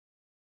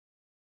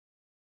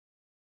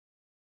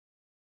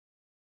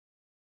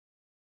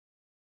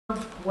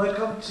everyone.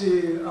 Welcome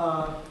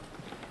to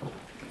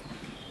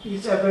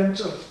this event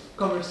of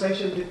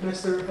conversation with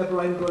Mr.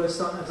 Ebrahim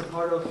Golestan as a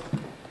part of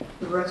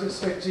the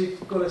retrospective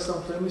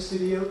Golestan Film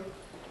Studio,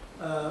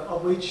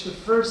 of which the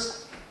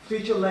first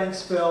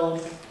feature-length film,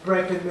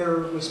 Break and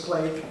Mirror, was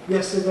played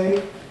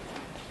yesterday.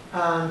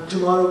 And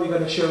tomorrow we're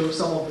going to show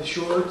some of the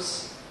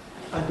shorts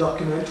and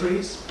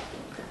documentaries.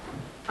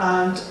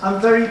 And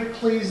I'm very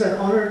pleased and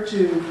honored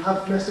to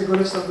have Mr.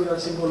 Golestan with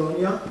us in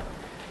Bologna.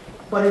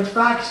 But in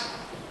fact,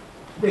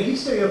 the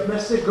history of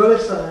Mr.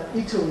 Golestan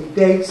in Italy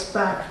dates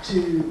back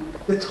to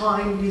the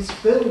time these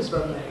films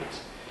were made.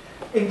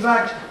 In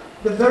fact,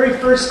 the very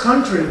first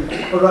country,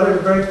 or rather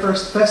the very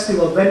first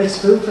festival,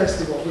 Venice Film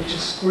Festival, which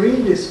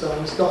screened these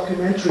films,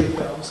 documentary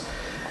films,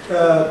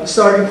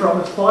 starting from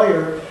a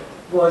fire,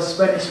 was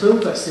Venice Film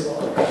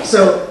Festival.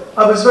 So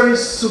I was very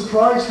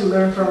surprised to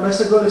learn from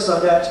Mr.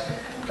 Golestan that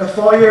a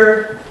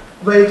fire,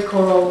 wave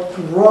choral,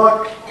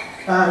 rock,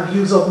 and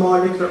Hues of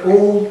Marduk were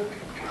all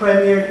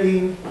premiered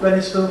in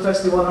Venice Film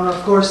Festival, and of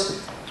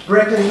course,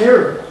 Break and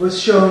Mirror was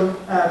shown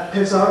at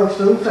Pesaro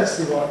Film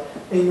Festival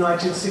in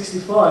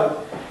 1965,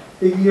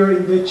 the year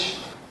in which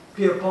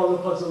Pier Paolo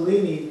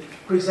Pasolini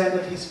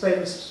presented his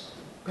famous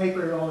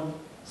paper on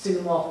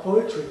cinema of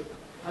poetry.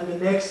 And the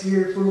next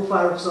year, Furu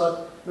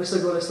Farrokhzad, Mr.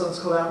 Golestan's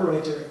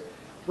collaborator,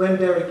 went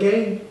there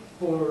again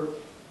for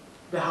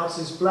The House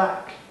is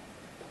Black.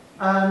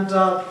 And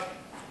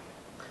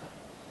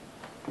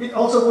it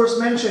also worth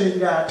mentioning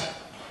that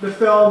the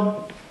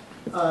film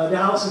The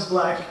House is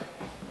Black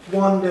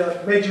won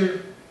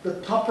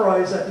the top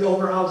prize at the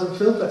Oberhausen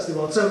Film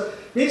Festival. So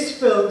these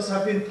films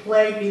have been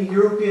played in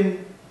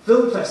European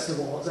film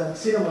festivals and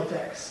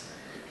cinematheques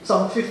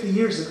some 50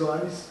 years ago,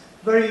 and it's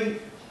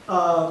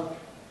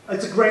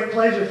it's a great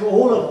pleasure for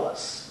all of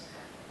us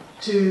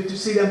to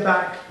see them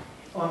back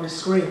on the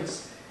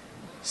screens.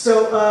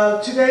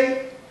 So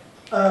today,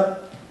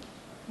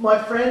 my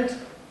friend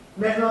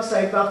Mehrnaz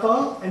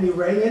Saeed-Vafa, an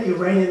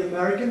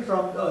Iranian-American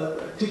from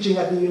teaching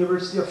at the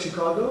University of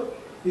Chicago,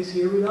 is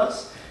here with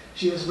us.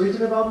 She has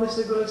written about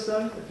Mr.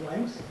 Golestan at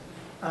length,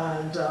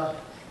 and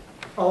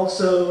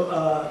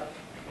also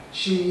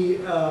she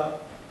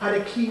had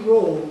a key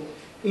role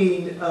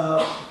in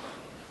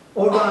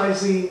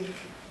organizing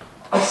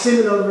a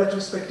similar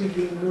retrospective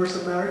in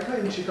North America,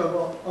 in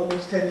Chicago,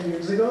 almost 10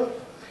 years ago.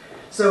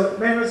 So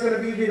Mehrnaz is going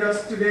to be with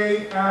us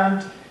today,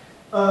 and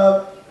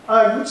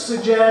I would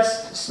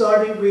suggest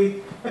starting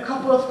with a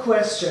couple of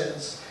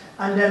questions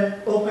and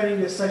then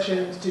opening the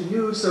session to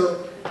you.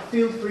 So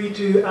feel free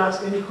to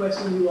ask any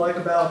question you like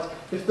about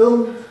the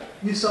film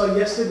you saw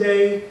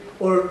yesterday,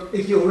 or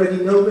if you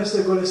already know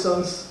Mr.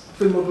 Golestan's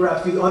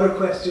filmography, other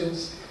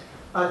questions,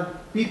 and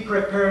be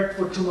prepared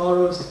for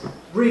tomorrow's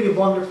really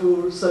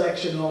wonderful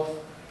selection of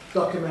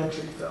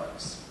documentary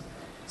films.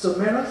 So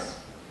Mehrnaz,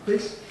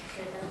 please.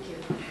 Okay, thank you.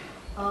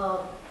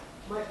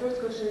 My first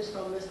question is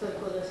from Mr.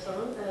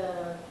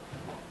 Golestan.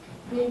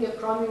 Being a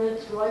prominent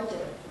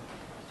writer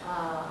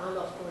and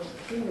of course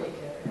a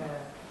filmmaker,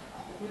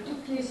 would you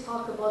please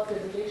talk about the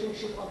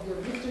relationship of your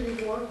literary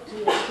work to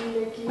your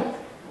filmmaking?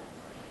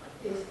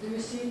 Do you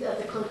see it as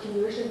a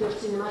continuation of your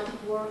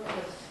cinematic work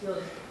as your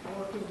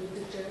work in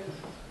literature?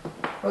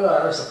 Well,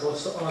 I was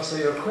supposed to answer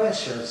your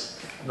questions,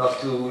 not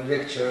to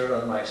lecture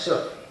on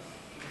myself.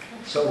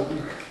 So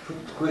you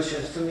put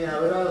questions to me and I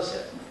will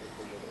answer.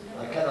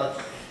 I cannot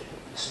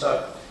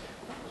start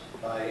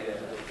by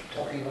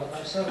talking about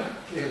myself,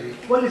 really.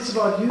 Well, it's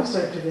about you,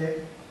 sir,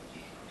 today.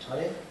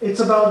 Sorry? It's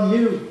about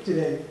you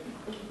today.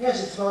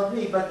 Yes, it's about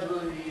me, but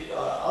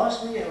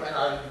ask me and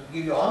I'll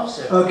give you an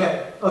answer.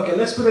 Okay,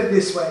 let's put it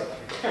this way.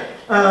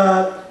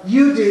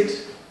 You did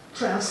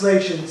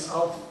translations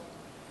of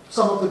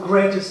some of the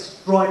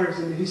greatest writers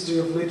in the history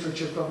of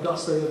literature, from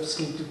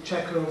Dostoevsky to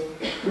Chekhov,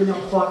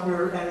 William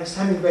Faulkner, Ernest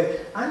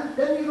Hemingway, and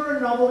then you were a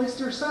novelist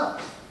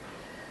yourself.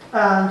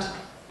 And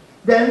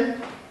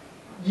then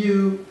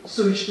you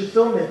switched to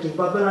filmmaking.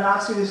 But when I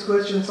asked you this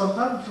question some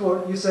time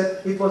before, you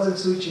said it wasn't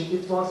switching,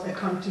 it was a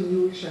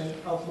continuation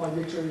of my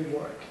literary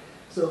work.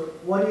 So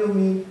what do you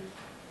mean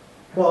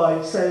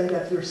by saying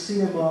that your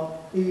cinema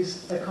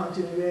is a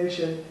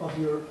continuation of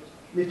your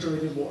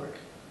literary work?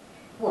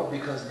 Well,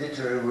 because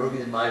literary work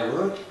is my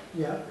work,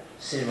 Yeah.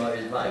 cinema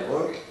is my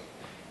work,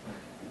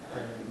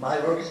 and my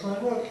work is my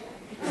work.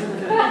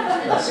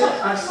 That's it.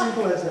 As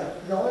simple as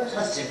that. No, it's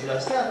as simple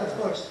as that, of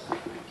course.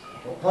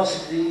 Well,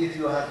 possibly if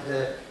you had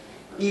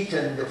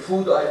eaten the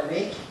food I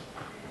make,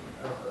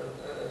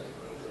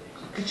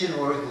 kitchen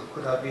work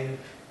could have been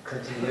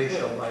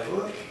continuation of my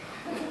work.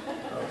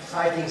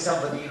 Fighting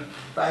somebody,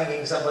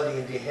 banging somebody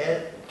in the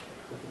head,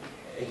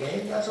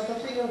 again, that sort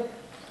of thing.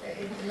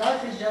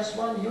 Life is just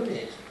one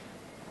unit.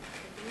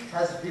 It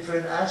has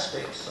different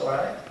aspects, all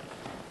right?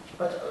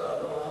 But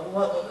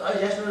I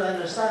just don't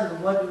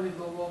understand what do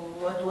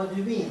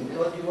you mean?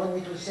 What do you want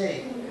me to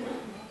say?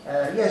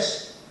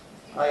 Yes,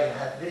 I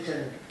had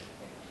written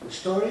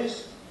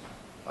stories,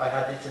 I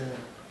had written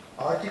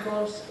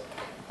articles,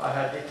 I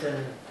had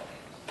written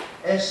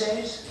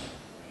essays,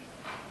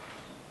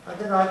 and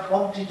then I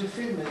bumped into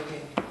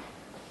filmmaking.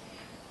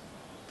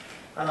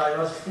 and I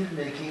was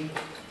filmmaking,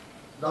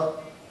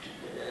 not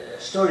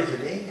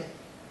storytelling,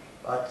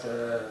 but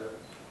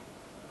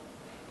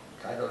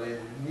kind of a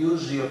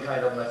museum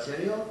kind of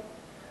material,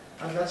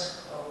 and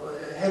that's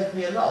helped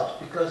me a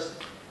lot, because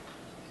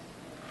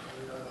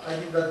I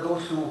did not go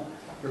through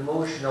the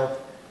motion of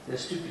the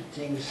stupid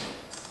things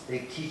they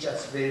teach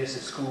at various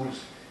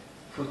schools.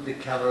 Put the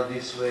camera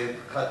this way,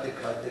 cut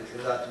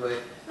that way.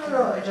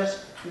 No,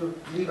 you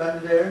live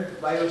and learn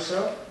by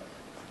yourself,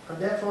 and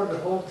therefore the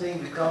whole thing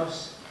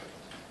becomes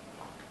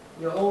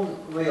your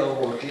own way of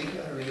working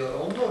and your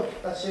own work.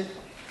 That's it.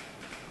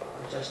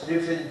 I just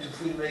drifted into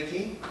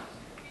filmmaking,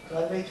 and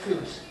I made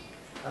films.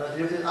 And I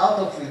drifted out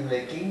of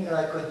filmmaking, and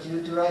I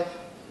continue to write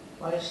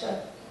my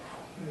stuff.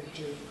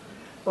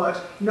 But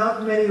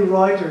not many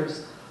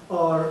writers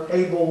are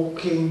able,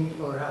 keen,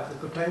 or have the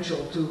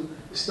potential to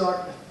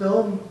start a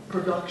film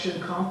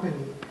production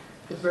company,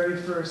 the very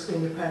first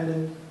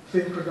independent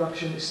film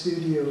production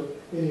studio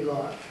in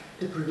Iran,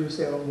 to produce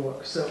their own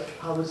work. So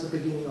how was the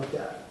beginning of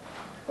that?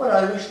 Well,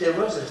 I wish there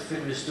was a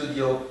film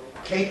studio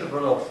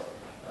capable of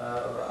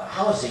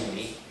housing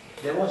me.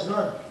 There was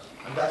none.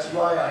 And that's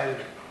why I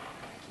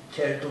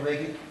tried to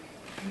make it,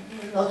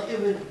 not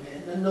even,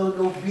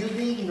 no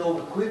building, no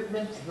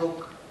equipment,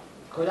 no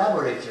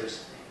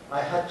collaborators.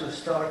 I had to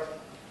start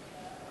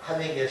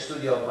having a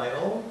studio of my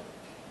own,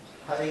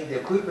 having the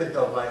equipment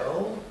of my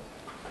own,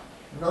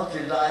 not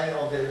relying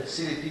on the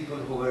silly people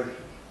who were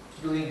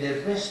doing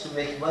their best to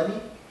make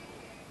money.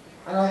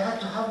 And I had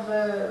to have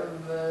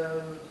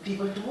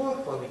people to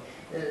work for me.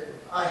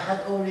 I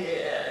had only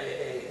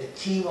a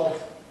team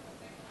of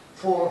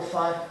 4 or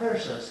 5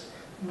 persons,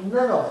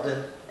 none of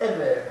them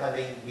ever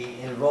having been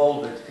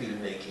involved with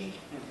filmmaking,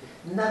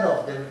 none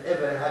of them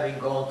ever having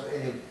gone to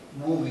any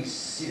movie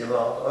cinema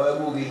or a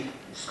movie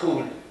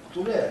school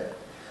to learn.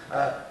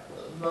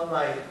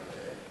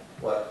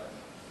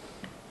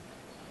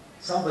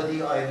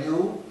 Somebody I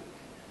knew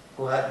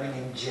who had been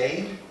in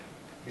jail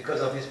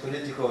because of his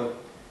political,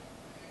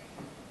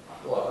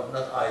 well,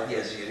 not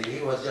ideas really,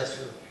 he was just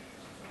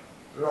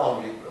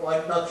wrongly,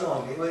 well, not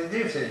wrongly, but he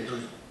drifted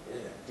into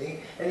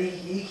thing, and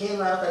he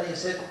came out and he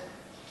said,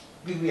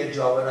 give me a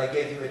job, and I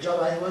gave him a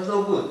job, and he was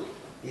no good.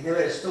 He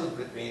never stood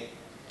with me.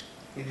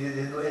 He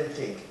didn't do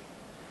anything.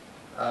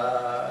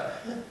 I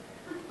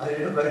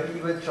remember he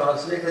even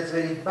translated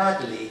very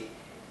badly.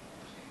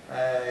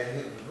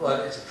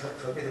 Well,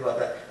 forget about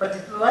that. But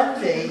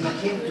one day he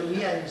came to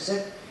me and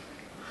said,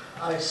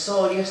 I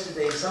saw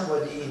yesterday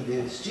somebody in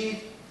the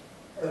street,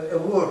 a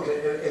worker,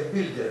 a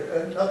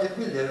builder, not a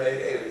builder,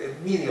 a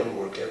menial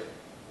worker,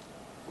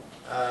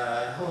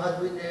 who had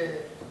been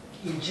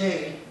in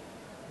jail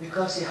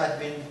because he had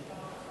been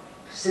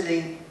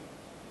selling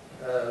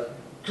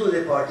to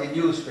the party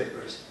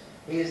newspapers.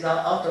 He is now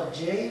out of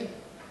jail,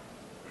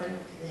 and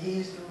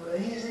he's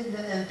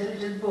an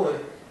intelligent boy.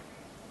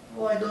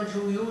 Why don't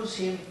you use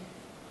him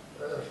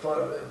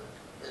for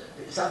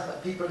some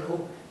people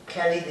who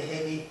carry the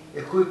heavy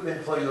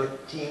equipment for your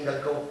team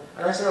that go?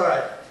 And I said, all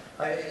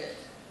right.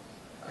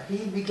 He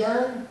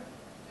began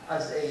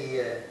as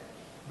a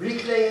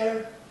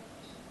bricklayer,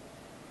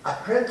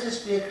 apprentice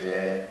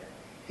bricklayer.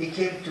 He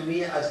came to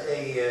me as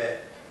a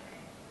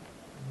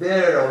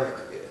bearer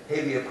of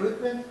heavy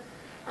equipment,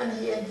 and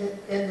he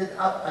ended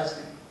up as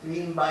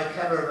being my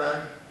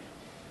cameraman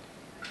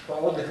for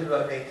all the films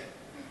I made.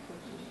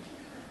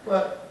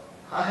 Well,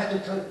 I had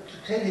to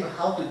tell him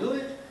how to do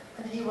it,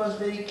 and he was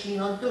very keen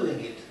on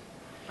doing it.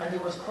 And he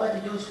was quite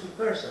a useful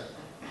person.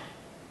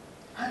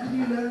 How did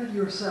you learn it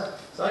yourself?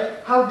 Sorry?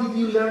 How did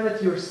you learn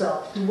it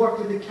yourself, to work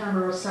with the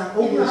camera sound?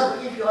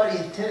 If you are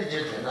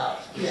intelligent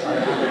enough,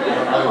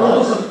 I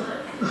was,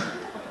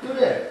 you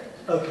learn.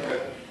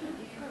 Okay.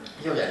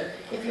 You learn.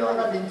 If you are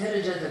not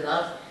intelligent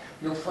enough,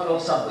 you follow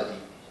somebody.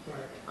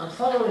 Right. And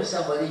following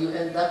somebody, you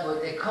end up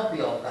with a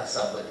copy of that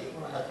somebody,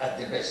 at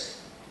the best.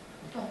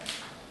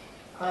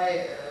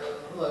 I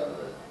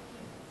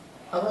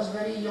was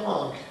very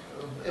young,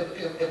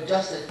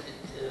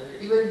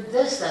 even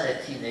less than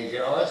a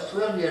teenager. I was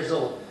 12 years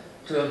old.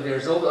 12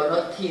 years old are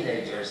not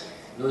teenagers.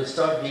 You will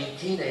start being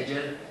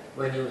teenager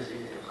when you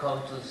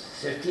come to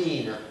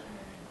 13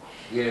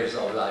 years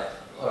of life.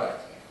 All right.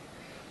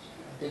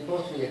 They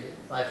bought me,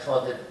 my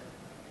father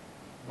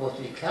bought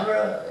me a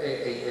camera,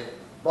 a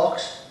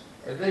box,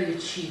 a very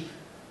cheap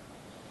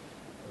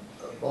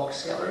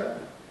box camera,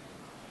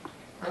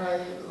 and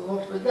I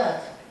worked with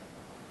that.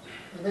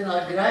 And then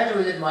I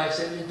graduated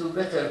myself into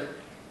better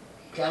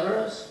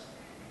cameras,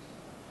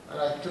 and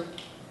I took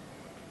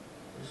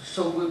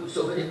so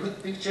many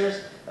good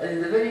pictures. And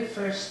in the very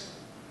first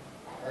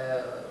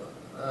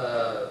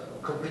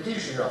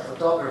competition of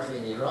photography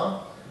in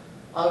Iran,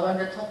 I won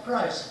the top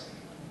prize.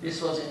 This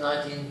was in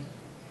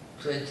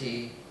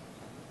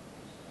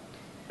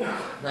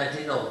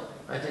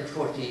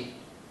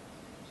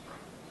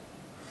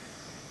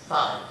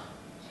 1945.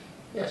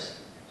 Yes.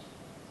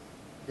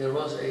 There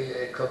was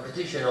a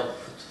competition of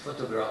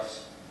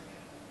photographs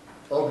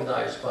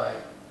organized by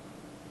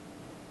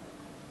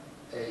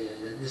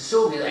the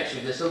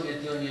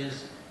Soviet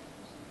Union's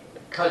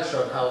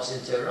cultural house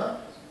in Tehran.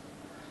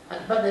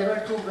 But they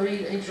were two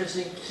very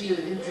interesting,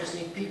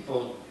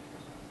 people,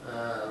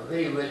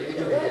 very well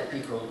educated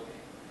people.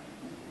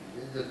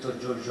 Dr.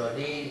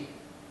 Giorgiani,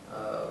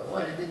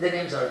 well, the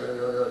names are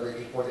the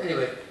report.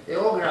 Anyway, they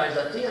organized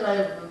that thing, and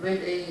I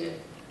made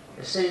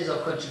a series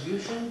of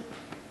contributions,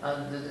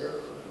 and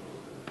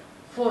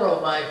 4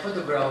 of my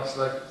photographs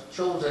were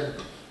chosen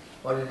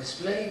for the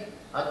display,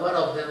 and one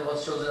of them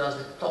was chosen as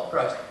the top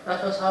prize.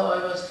 That was how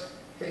I was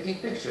taking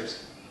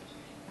pictures.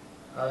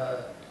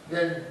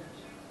 Then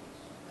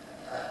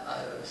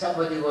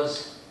somebody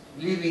was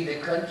leaving the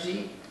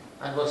country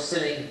and was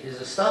selling his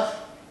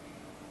stuff,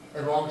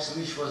 amongst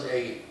which was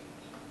a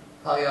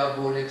Paya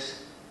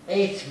Bolex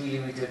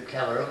 8mm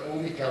camera,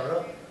 movie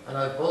camera, and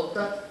I bought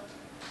that.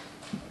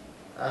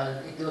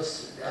 And it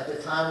was at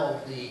the time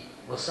of the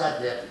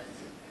Mossadegh,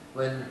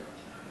 when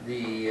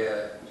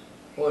the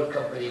oil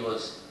company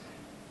was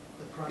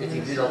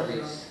getting rid of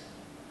these.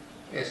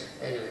 Yes,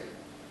 anyway.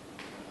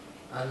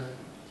 And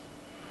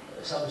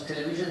some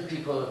television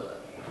people,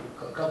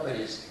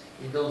 companies,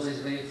 in those days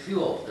very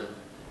few of them,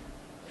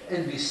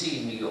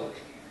 NBC in New York,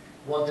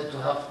 wanted to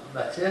have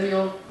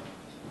material,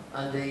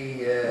 and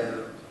they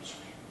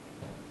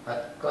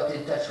had got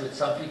in touch with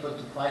some people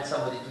to find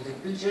somebody to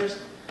take pictures,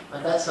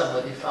 and that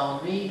somebody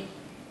found me,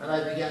 and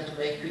I began to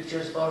make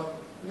pictures for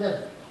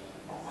them.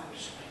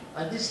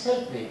 And this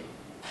helped me,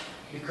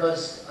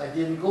 because I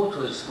didn't go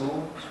to a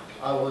school.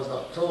 I was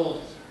not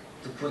told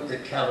to put the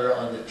camera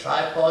on the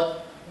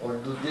tripod, or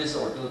do this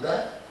or do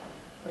that.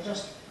 I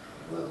just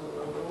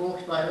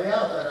worked my way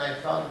out, and I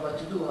found what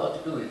to do, how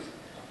to do it.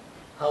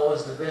 How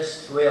was the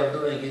best way of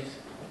doing it?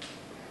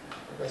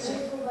 That's Can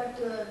it. I go back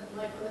to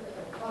my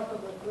part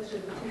of the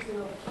question, which is,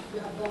 you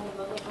have done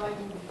a lot of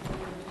writing before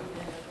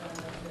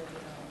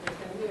the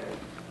career.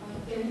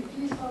 Can you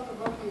please talk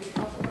about the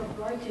process of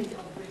writing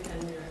of the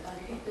career, and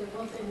if there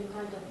was any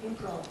kind of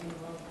improv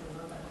involved or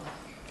not at all?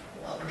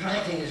 Well,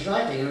 writing is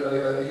writing.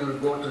 You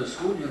go to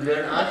school, you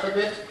learn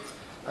alphabet,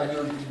 and you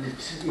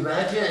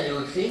imagine, and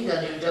you think,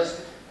 and you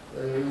just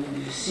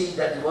you see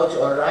that what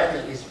you are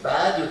writing is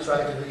bad, you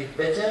try to make it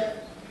better,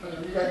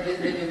 and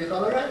then you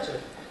become a writer.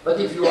 But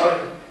if you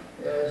are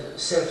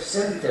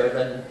self-centered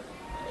and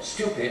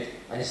stupid,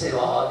 and you say,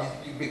 oh,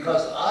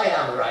 because I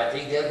am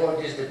writing, therefore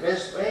it is the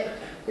best way,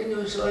 then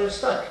you are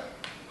stuck.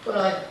 Well,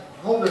 I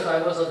hope if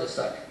I wasn't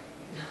stuck.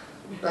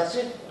 That's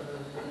it.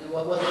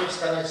 What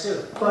else can I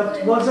say?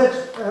 But was it,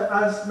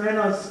 as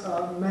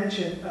Mehrnaz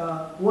mentioned,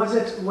 was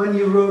it when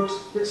you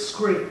wrote the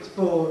script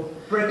for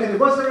Break and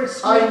was there a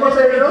script? I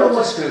never wrote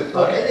a script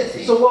or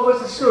anything. So what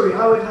was the story?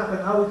 How it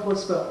happened? How it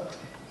was spelled?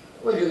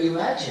 Well, you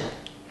imagine.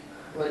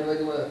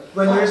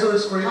 When there is no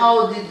script?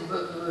 How did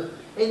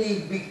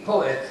any big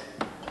poet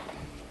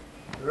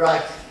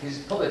write his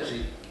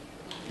poetry?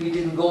 He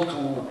didn't go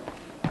to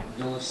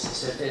do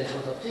certain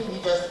sort of thing,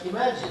 he just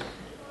imagined.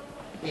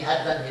 He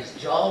had done his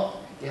job,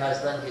 he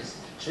has done his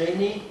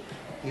training,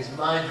 his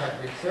mind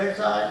had been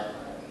fertile.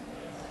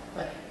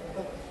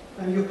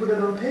 And you put it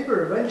on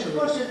paper eventually. Of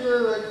course you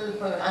do,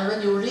 and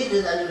when you read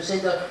it and you say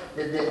that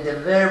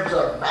the verbs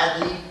are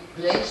badly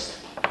placed,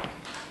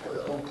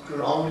 or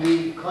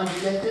wrongly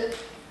conjugated,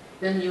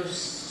 then you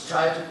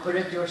try to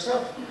correct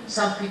yourself.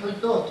 Some people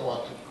don't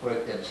want to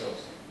correct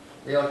themselves.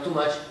 They are too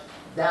much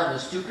damn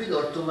stupid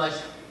or too much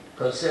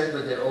concerned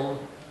with their own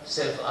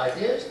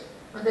self-ideas,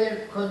 and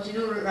they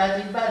continue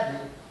writing badly.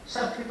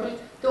 Some people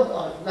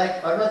are not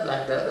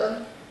like that,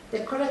 and they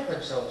correct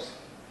themselves.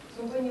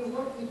 So when you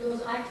work with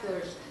those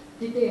actors,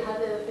 did they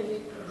have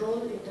any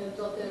role in terms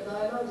of their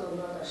dialogues or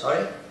not?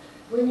 Sorry?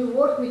 When you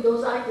work with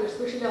those actors,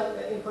 especially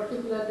in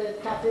particular the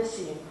cafe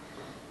scene,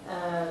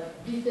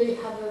 did they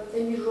have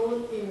any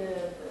role in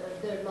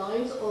their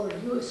lines, or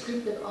you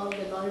scripted all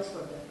the lines for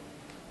them?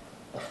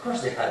 Of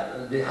course they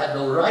had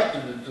no right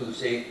to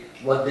say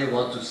what they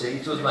want to say.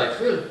 It was my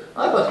film.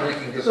 I was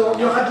making the film. So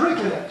you had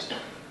written it.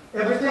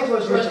 Everything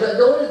was written.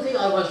 The only thing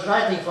I was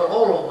writing for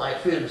all of my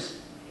films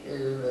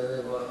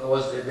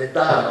was the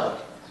dialogue,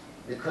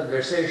 the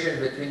conversation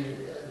between,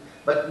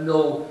 but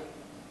no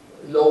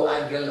low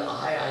angle,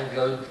 high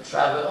angle,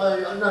 travel,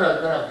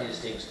 none of these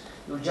things.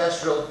 You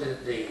just wrote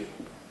the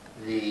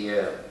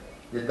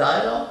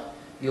dialogue,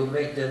 you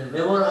made them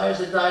memorize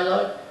the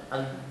dialogue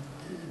and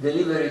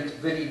deliver it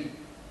very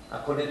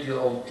according to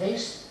your own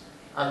taste.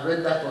 And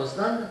when that was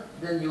done,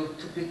 then you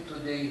took it to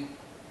the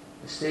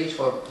stage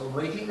for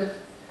making it.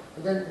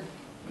 And then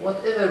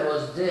whatever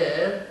was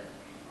there,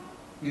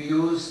 you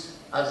used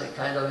as a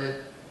kind of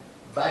a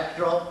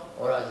backdrop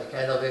or as a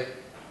kind of a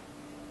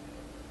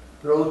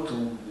road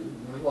to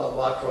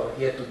walk from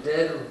here to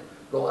there,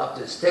 go up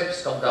the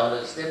steps, come down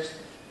the steps,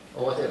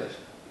 or whatever.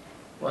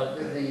 Well,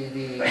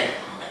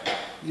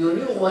 you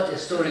knew what a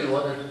story you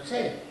wanted to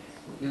tell.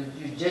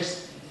 You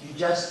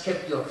just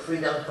kept your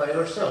freedom for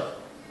yourself.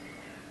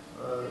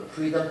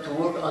 Freedom to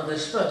work on the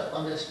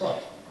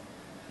spot.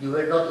 You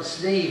were not a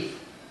slave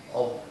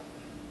of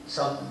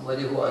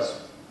somebody who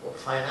was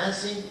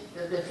financing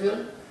the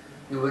film.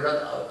 You were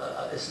not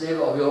a slave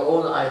of your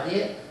own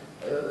idea.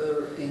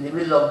 In the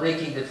middle of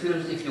making the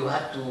film, if you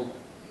had to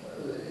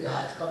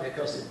had come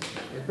across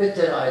a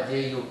better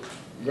idea, you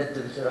let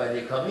the better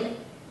idea come in.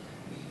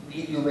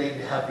 You may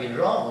have been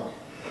wrong,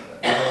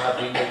 you may have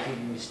been making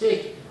a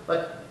mistake,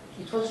 but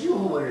it was you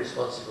who were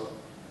responsible.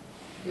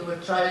 You were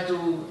trying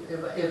to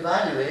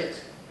evaluate,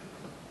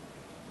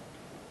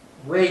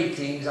 weigh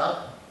things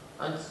up,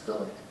 and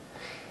thought.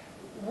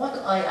 What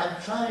I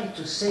am trying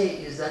to say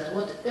is that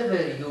whatever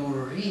you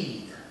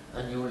read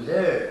and you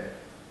learn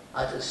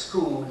at a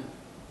school,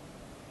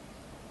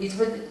 if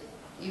you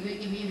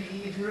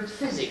read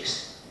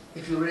physics,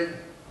 if you read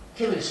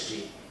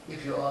chemistry,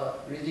 if you are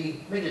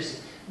reading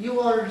medicine, you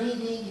are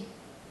reading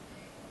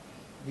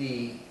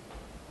the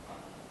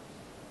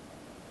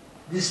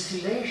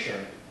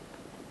distillation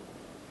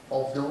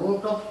of the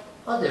work of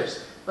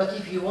others. But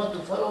if you want to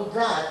follow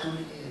that, to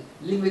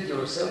limit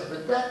yourself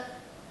with that,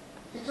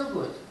 it's no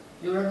good.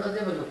 You are not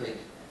developing.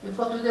 You've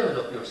got to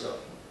develop yourself.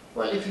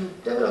 Well, if you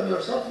develop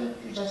yourself, you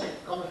just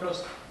come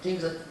across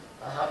things that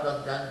I have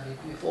not done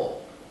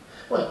before.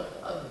 Well,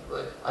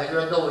 I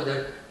don't know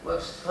whether, well,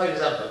 for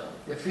example,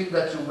 the film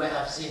that you may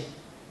have seen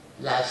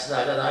last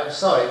night, and I'm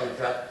sorry in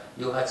fact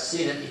you had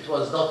seen it, it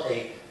was not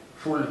a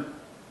full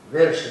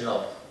version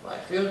of my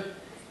film.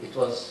 It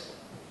was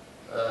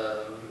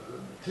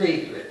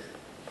played with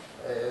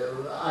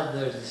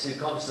under the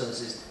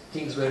circumstances.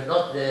 Things were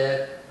not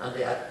there, and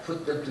they had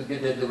put them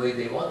together the way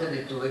they wanted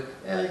it to.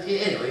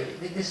 Anyway,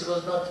 this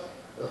was not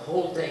the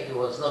whole thing. It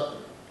was not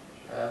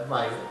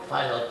my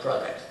final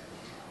product.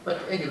 But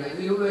anyway,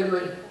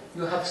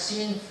 you have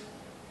seen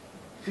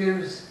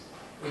films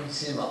in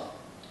cinema.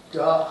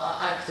 There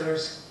are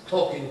actors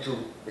talking to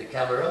the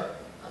camera,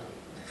 and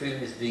the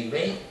film is being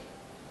made,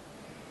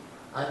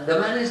 and the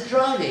man is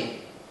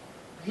driving.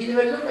 He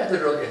never looked at the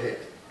road ahead.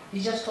 He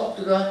just talked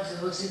to the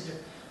actors,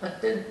 and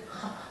then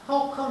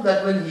how come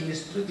that when he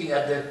is looking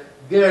at the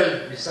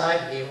girl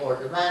beside him or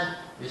the man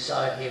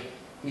beside him,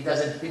 he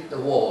doesn't hit the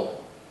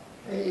wall?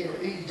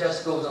 He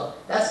just goes on.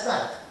 That's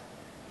that.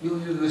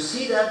 You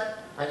see that,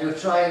 and you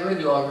try, when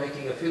you are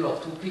making a film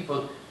of two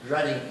people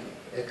running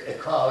a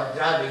car,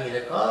 driving in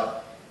a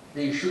car,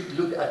 they should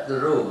look at the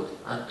road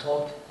and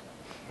talk,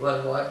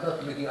 well, while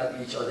not looking at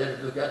each other,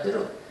 look at the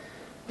road.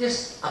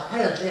 This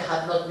apparently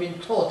had not been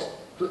taught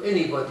to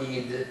anybody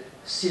in the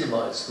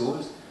cinema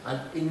schools, and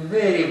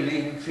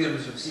invariably in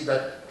films you see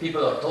that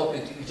people are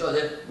talking to each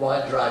other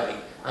while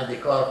driving, and the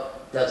car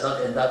does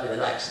not end up in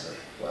an accident.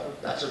 Well,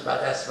 that's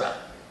bad.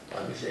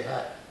 I wish they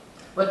had.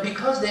 But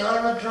because they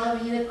are not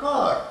driving in a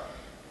car,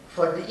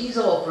 for the ease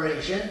of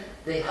operation,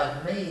 they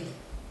have made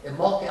a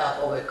mock-up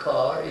of a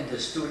car in the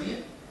studio,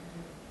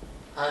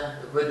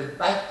 and with the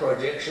back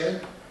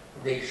projection,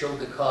 they show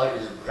the car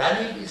is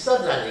running. It's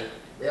not running.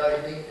 They are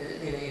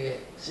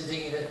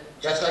sitting in a,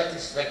 just like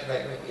this, like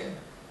here.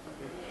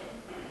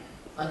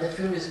 And the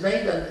film is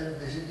made, and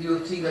you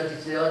think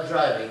that they are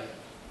driving.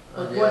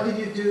 But what did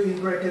you do in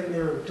Brick and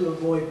Mirror to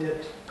avoid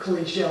that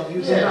cliche of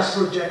using that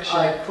projection?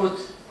 I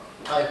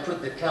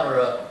put the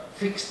camera,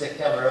 fixed the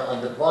camera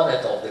on the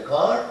bonnet of the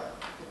car,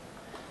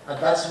 and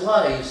that's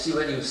why you see,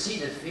 when you see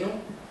the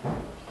film,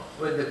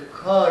 when the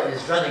car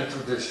is running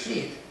through the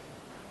street,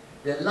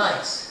 the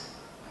lights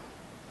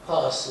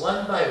pass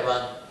one by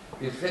one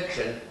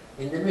reflection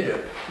in the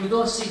mirror. You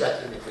don't see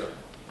that in the film.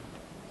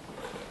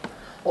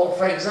 Or,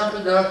 for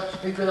example, there are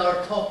people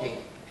are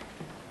talking.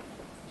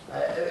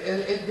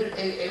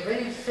 A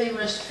very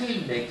famous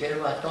filmmaker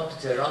who had come to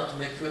Tehran to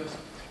make films,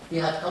 he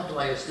had come to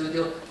my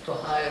studio to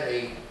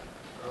hire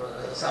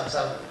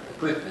some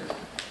equipment.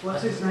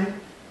 What's his name?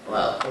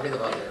 Well, forget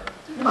about it.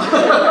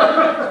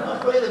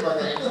 Forget about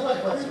the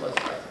name.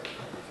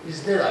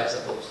 He's dead, I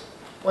suppose.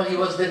 Well, he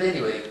was dead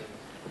anyway,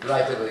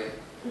 right away.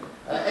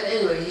 And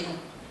anyway,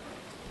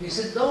 he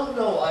said,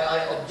 no,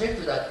 I object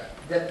to that.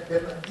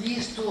 That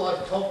these two are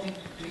talking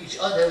to each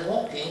other,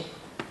 walking,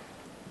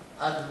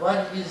 and one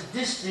is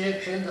this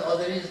direction, the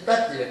other is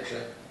that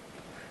direction.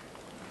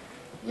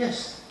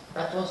 Yes,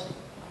 that was,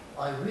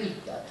 I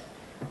willed that,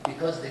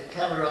 because the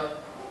camera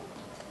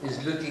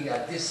is looking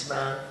at this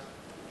man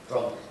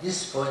from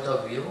this point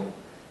of view,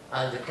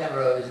 and the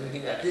camera is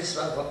looking at this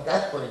man from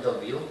that point of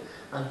view,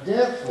 and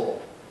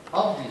therefore,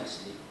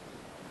 obviously,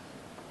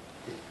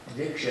 the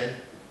direction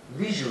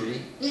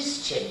visually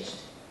is changed,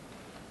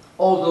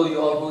 although you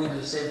are going to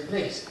the same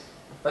place.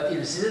 But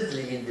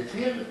incidentally, in the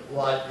film,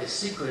 while the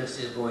sequence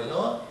is going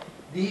on,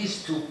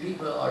 these two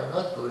people are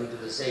not going to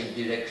the same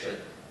direction.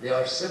 They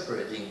are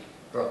separating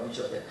from each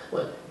other.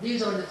 Well,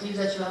 these are the things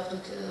that you have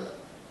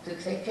to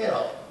take care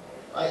of.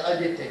 I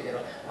did take care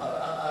of.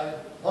 I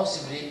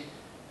possibly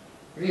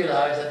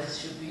realized that this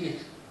should be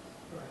it.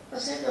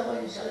 That's it.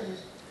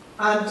 Challenges.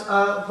 And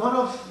one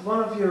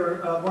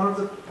of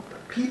the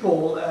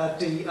people at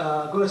the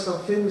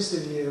Golestan Film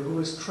Studio who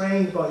was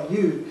trained by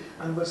you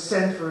and was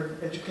sent for an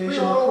educational. We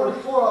were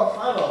only 4 or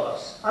 5 of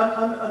us.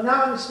 And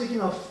now I'm speaking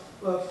of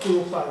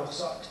Furu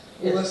Farrokhzad,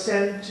 who Yes. was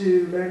sent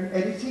to learn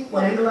editing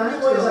in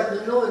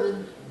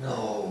England.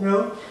 No.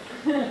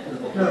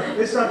 No,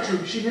 it's not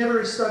true. She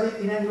never studied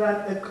in England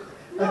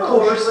a No,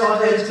 course she went on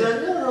to editing.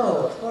 England.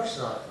 No, of course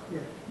not. Yeah.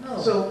 No.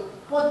 So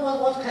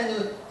What can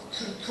you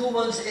 2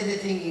 months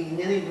editing in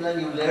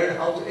England, you learn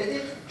how to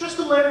edit? Just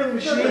to learn the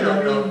machine.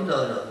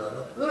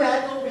 No. We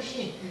had no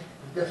machine.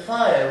 The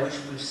fire, which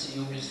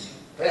you will see,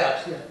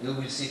 perhaps you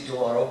will see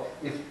tomorrow,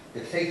 if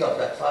the fate of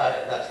that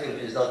fire, that film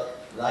is not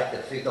like the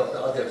fate of the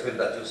other film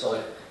that you saw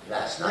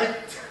last night.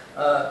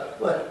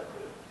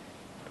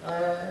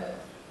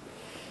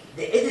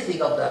 The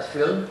editing of that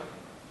film,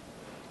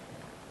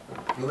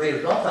 you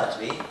may laugh at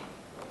me,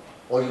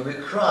 or you may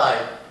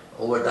cry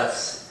over that.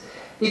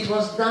 It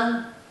was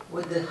done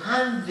with the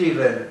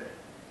hand-driven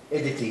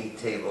editing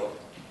table.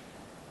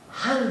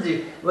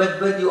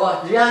 When you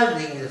are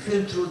driving the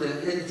film through the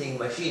editing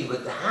machine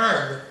with the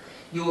hand,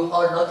 you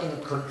are not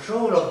in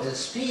control of the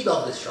speed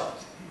of the shot.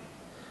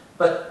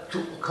 But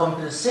to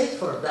compensate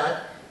for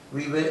that,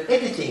 we were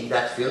editing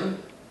that film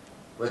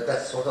with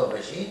that sort of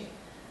machine,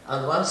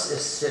 and once a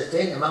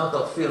certain amount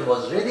of film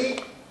was ready,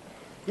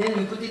 then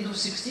we put it into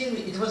 16,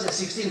 it was a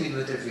 16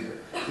 millimeter film.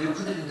 We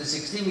put it into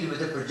 16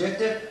 millimeter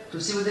projector to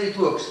see whether it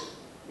works.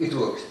 It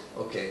works,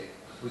 okay,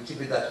 we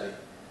keep it that way.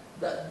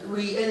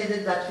 We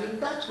edited that film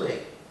that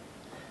way.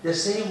 The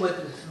same with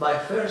my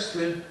first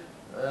film,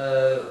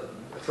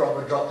 From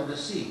a Drop to the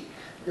Sea.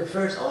 The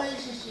first,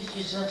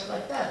 it's just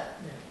like that.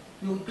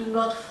 You do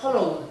not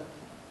follow.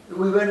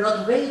 We were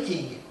not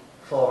waiting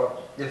for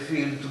the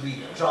film to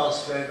be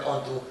transferred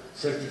onto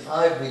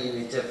 35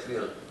 millimeter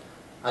film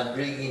and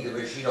bring in the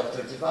machine of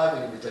 35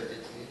 millimeter.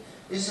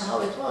 This is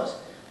how it was.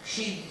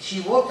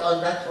 She worked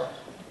on that one.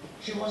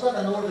 She was not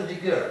an ordinary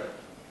girl.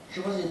 She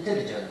was an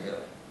intelligent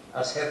girl,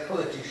 as her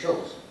poetry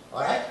shows,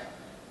 all right?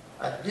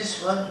 And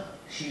this one,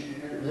 she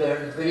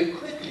learned very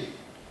quickly.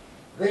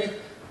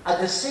 At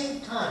the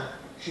same time,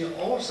 she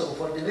also,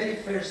 for the very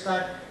first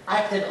time,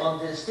 acted on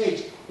the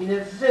stage in a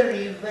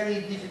very,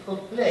 very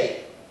difficult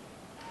play.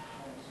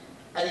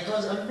 And it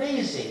was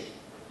amazing.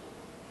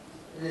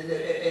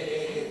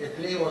 The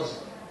play was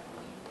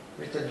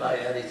written by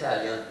an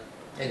Italian,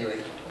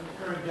 anyway.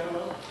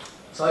 Pirandello.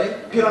 Sorry?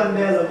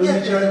 Pirandello.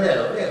 Yes,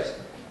 Pirandello, yes.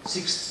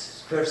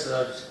 6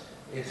 persons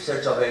in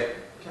search of a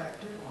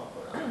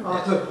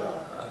Author.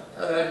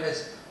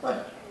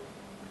 But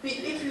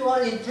if you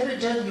are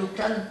intelligent, you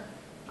can,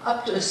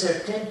 up to a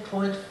certain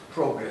point,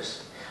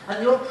 progress.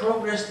 And your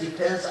progress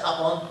depends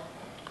upon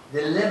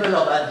the level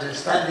of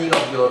understanding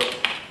of your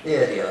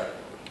area.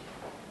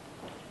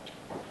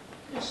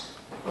 Yes.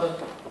 Well,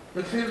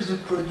 the films we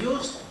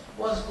produced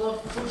was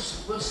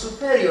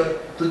superior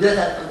to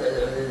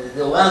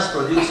the ones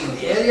produced in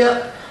the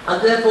area,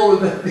 and therefore we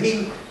were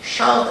being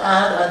shouted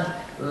at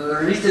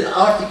and written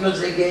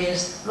articles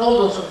against, and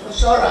all those.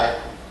 It's all right.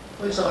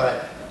 It's all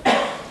right.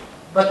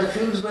 But the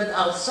films went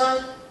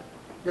outside.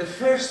 The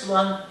first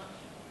one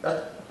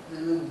that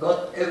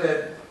got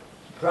ever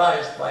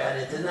prized by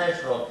an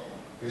international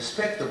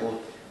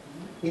respectable.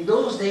 In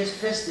those days,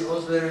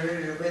 festivals were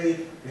very,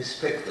 very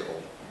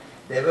respectable.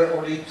 There were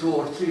only 2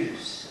 or 3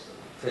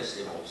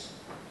 festivals.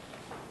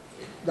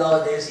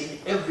 Nowadays, in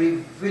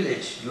every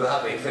village, you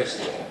have a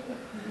festival.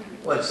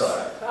 Well, it's all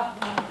right.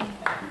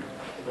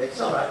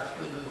 It's all right.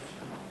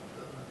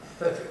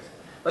 Perfect.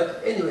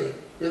 But anyway,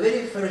 the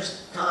very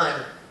first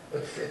time a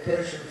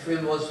Persian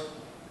film was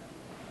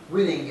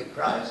winning a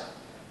prize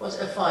was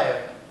A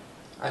Fire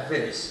at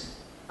Venice.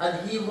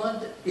 And it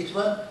won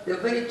the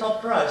very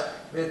top prize.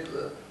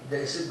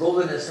 There's a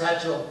golden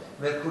statue of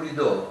Mercury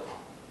d'Or.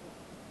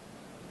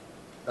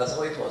 That's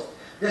how it was.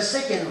 The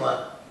second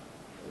one,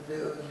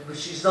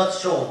 which is not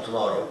shown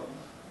tomorrow,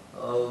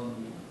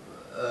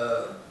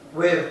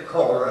 Wave,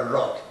 Coral and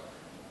Rock,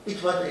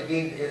 it won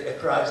again a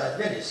prize at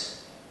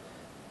Venice.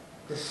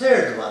 The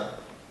third one,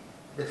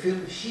 the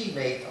film she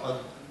made on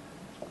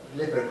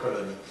leper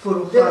colony.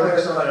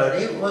 Leper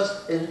colony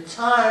was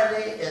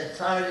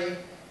entirely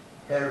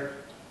her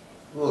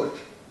work.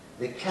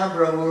 The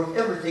camera work,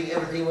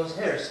 everything was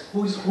hers.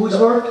 Whose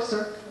work,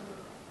 sir?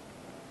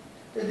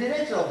 The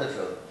director of the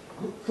film.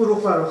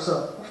 Furufaro,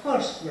 sir. Of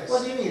course. Yes.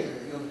 What do you mean?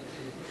 You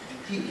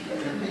keep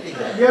repeating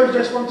that. Yeah, I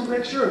just want to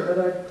make sure that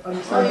I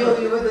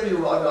understand. Whether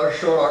you are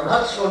sure or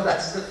not sure,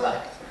 that's the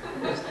fact.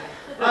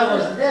 I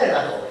wasn't there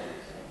at all.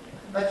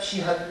 But she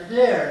had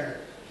learned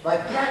by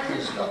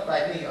practice, not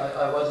by me.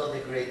 I was not a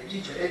great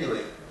teacher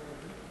anyway.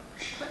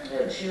 She had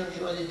learned. She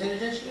was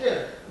intelligent, she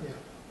learned. Yeah.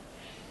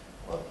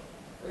 Well,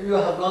 you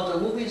have gone to a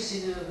movie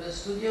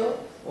studio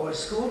or a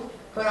school,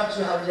 perhaps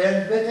you have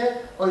learned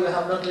better, or you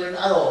have not learned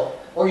at all,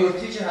 or your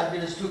teacher has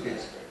been stupid.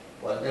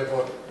 Well,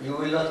 therefore, you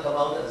will not come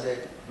out as a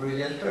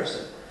brilliant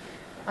person.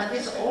 And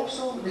it's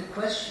also the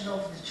question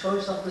of the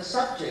choice of the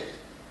subject.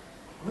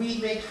 We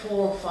made 4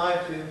 or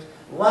 5 films,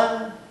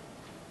 one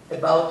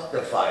about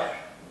the fire,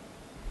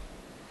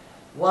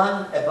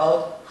 one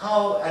about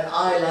how an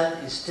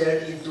island is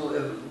turned into a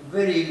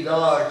very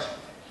large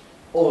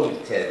oil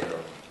terminal,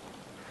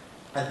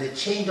 and the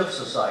change of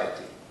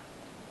society.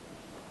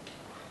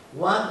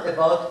 One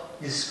about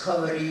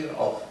discovery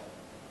of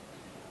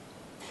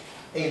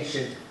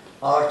ancient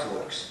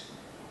artworks.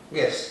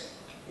 Yes,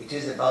 it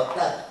is about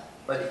that,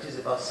 but it is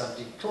about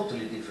something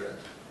totally different.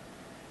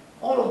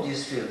 All of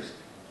these films,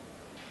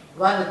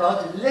 one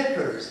about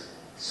lepers,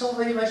 so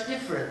very much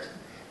different.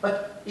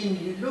 But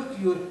in look,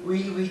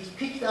 we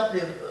picked up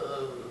the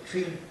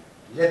film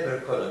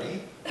Leper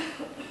Colony,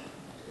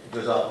 it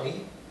was on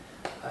me,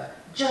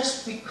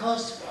 just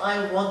because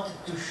I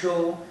wanted to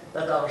show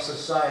that our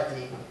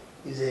society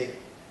is a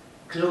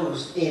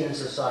closed-in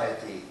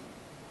society,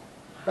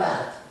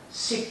 bad,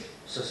 sick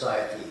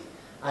society.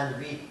 And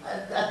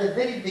at the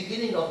very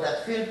beginning of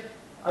that film,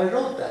 I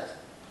wrote that.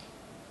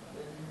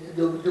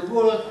 The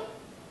world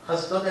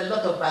has done a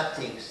lot of bad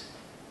things,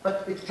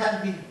 but it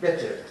can be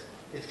bettered.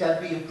 It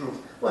can be improved.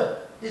 Well,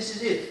 this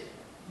is it.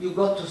 You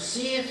got to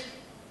see it.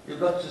 You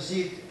got to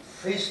see it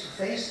face to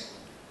face,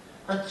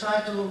 and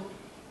try to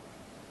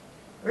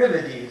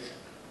remedy it.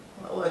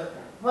 Well,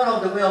 one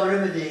of the way of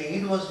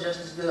remedying it was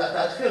just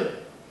that film.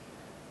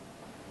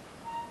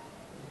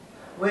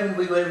 When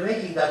we were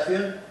making that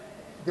film,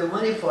 the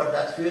money for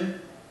that film,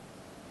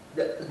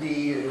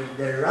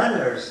 the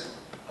runners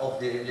of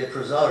the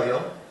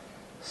leprosarium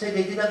said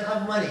they didn't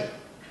have money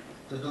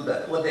to do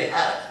that. Well, they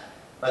had,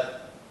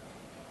 but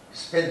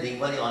spending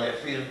money on a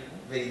film,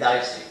 very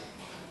dicey.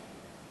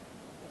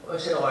 I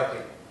said, oh,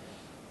 okay.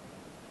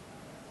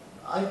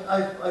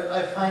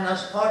 I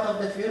financed part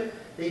of the film,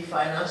 they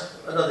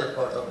financed another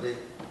part of the,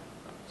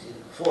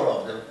 four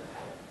of them.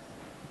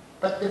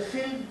 But the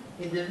film,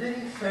 in the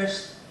very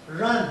first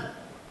run,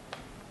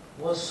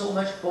 was so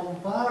much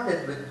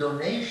bombarded with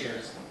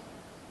donations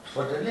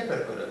for the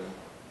leper colony.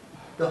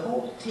 The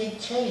whole thing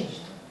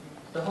changed.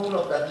 The whole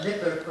of that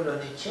leper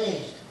colony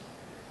changed.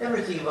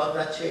 Everything about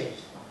that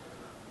changed.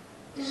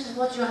 This is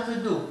what you have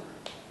to do.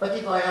 But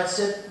if I had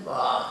said,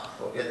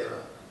 forget it,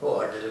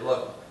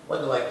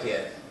 what do I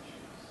care?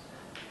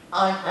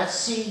 I had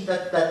seen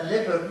that that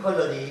leper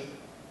colony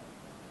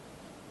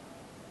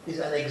is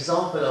an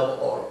example of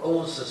our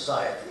own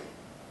society.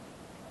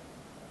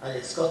 And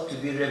it's got to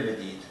be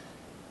remedied.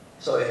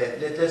 So I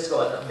said, let's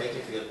go out and make a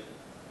film.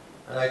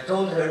 And I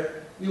told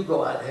her, you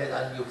go ahead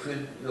and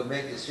you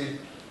make this film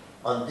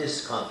on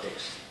this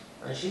context.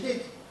 And she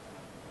did.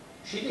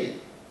 She did.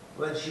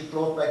 When she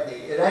brought back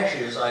the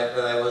rashes,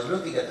 when I was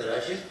looking at the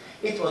rashes,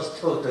 it was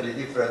totally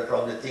different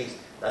from the things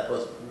that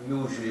was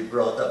usually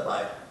brought up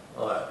by,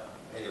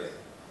 anyway,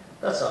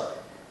 that's all.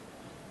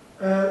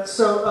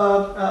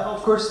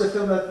 Of course, the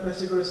film that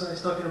Mr. Golestan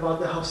is talking about,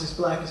 The House is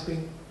Black, is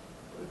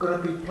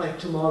going to be played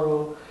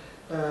tomorrow.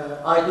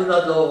 I do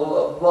not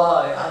know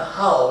why,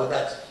 how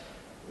that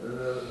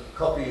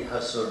copy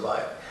has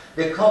survived.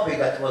 The copy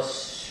that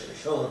was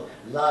shown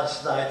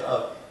last night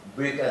of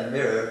Brick and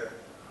Mirror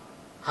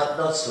had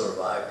not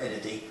survived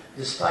anything,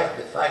 despite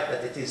the fact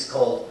that it is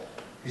called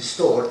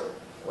restored.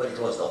 Well, it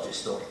was not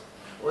restored.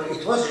 Well,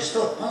 it was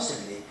restored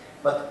possibly,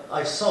 but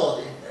I saw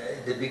it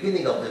in the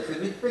beginning of the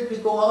film. It made me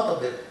go out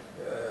of the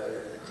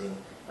thing.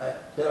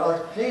 There are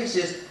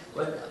places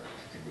when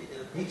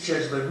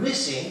pictures were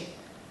missing,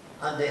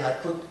 and they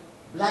had put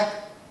black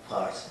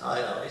parts. I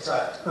know, it's all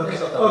right.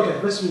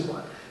 Okay, let's move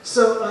on.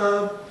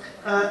 So,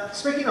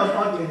 speaking of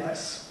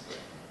ugliness,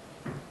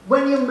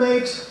 when you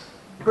made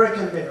Brick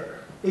and Mirror,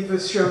 it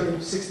was shown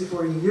in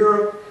 '64 in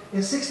Europe.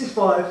 In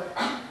 '65,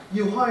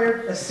 you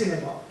hired a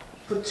cinema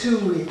for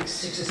 2 weeks.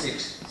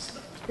 '66.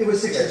 It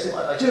was '66.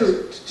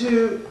 Yes,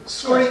 to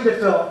screen the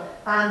film.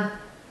 And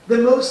the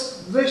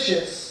most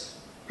vicious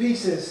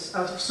pieces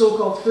of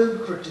so-called film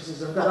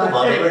criticism that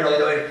I've ever...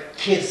 They were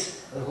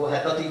kids who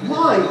had nothing to do.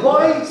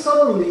 Why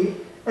suddenly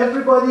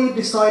everybody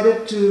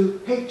decided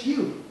to hate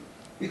you?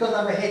 Because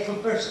I'm a hateful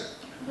person.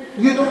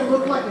 You don't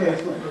look like a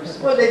hateful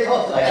person. Well, they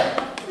thought I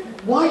am.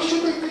 Why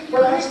should they think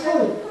you're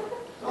hateful?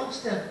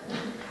 Ask them.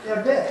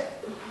 They're dead.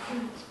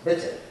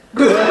 Better.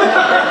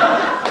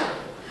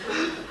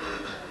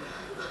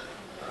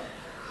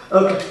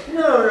 Okay.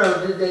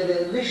 No,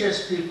 the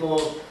vicious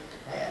people,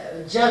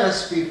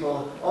 jealous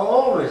people are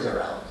always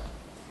around.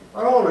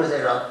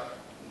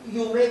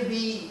 You may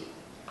be,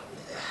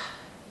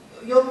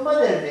 your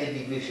mother may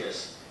be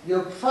vicious.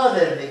 Your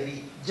father may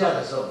be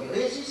jealous of you.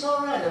 It's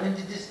all right. I mean,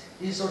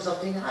 these sorts of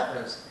things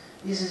happens.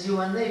 This is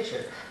human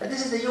nature. And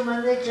this is the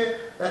human nature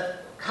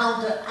that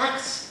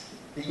counteracts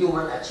the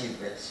human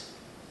achievements.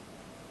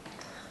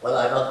 Well,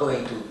 I'm not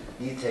going to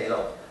detail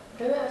of.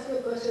 Can I ask you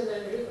a question?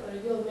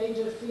 Your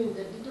major film,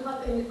 did you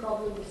have any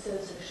problem with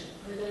censorship?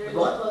 Whether it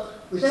What?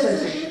 was With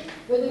censorship,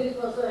 whether it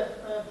was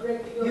a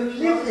break. You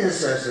lived in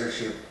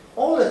censorship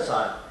all the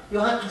time. You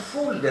had to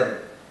fool them.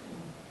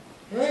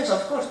 Yes,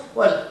 of course.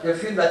 Well, the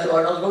film that you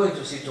are not going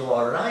to see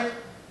tomorrow night,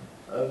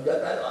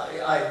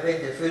 I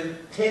made the film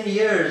 10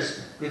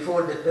 years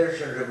before the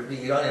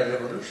Iranian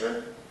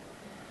Revolution,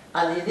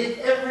 and it did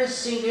every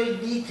single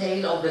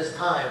detail of this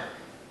time.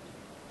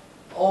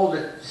 All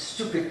the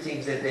stupid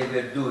things that they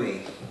were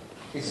doing,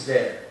 it's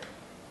there.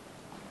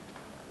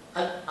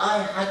 And I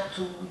had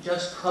to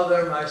just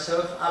cover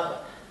myself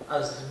up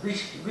as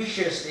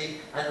viciously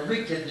and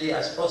wickedly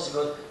as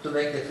possible to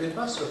make the film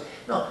possible.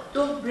 No,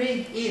 don't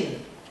bring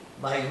in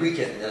my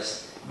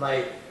wickedness,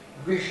 my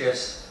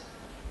vicious,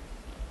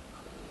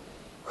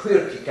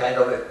 quirky kind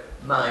of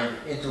a mind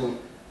into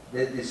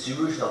the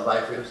distribution of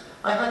my films.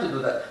 I had to do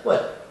that.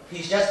 Well,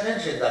 he just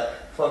mentioned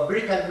that for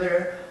Brick and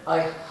Mirror,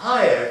 I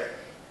hired,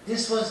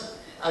 this was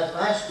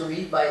advised to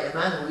me by a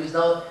man who is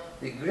now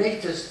the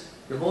greatest,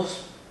 the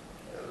most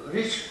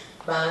rich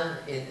man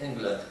in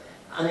England,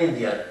 an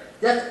Indian.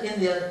 That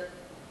Indian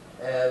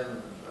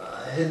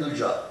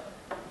Hinduja,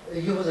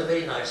 he was a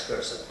very nice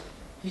person.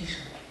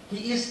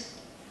 His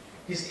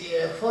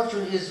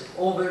fortune is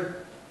over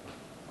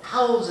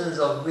thousands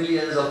of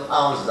millions of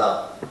pounds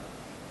now.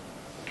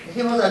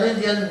 He was an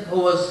Indian who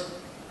was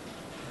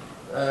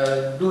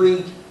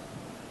doing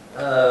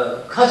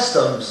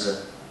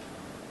customs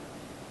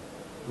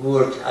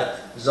work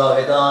at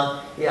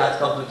Zahedan. He had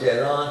come to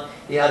Tehran.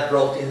 He had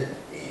brought in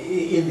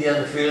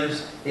Indian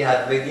films. He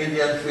had made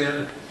Indian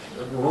film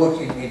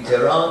working in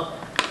Tehran.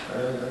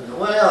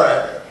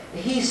 Whatever.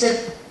 He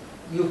said,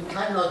 you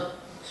cannot,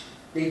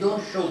 they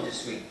don't show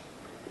this film.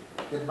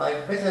 Then my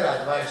better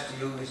advice to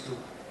you is to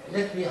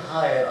let me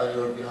hire on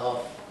your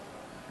behalf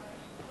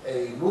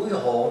a movie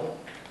hall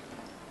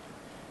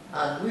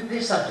and we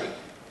pay something.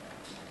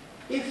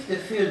 If the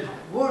film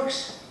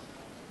works,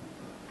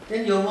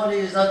 then your money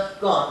is not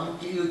gone.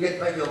 You get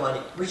back your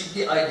money, which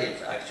I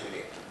did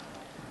actually.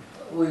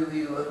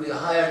 We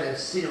hired a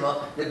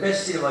cinema, the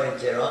best cinema in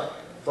Tehran,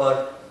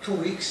 for 2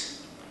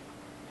 weeks.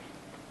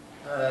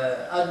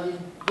 And in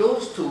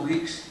those 2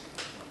 weeks,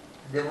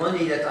 the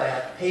money that I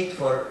had paid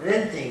for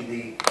renting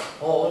the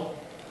hall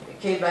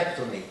came back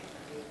to me.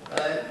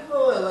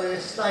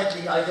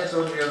 Slightly, I just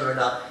don't remember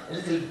now, a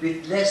little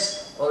bit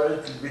less or a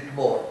little bit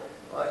more.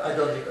 I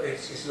don't think,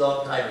 it's a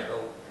long time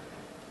ago.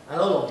 And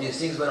all of these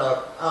things, when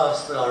our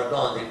hours are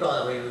gone, they're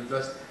gone. I mean, you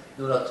just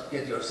do not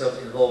get yourself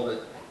involved with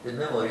the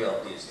memory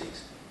of these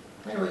things.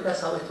 Anyway,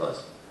 that's how it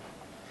was.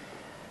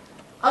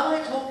 Am I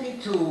talking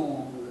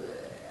to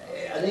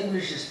an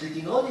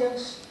English-speaking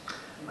audience?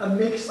 A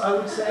mix, I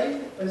would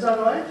say. Is that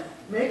right?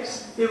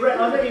 Mix?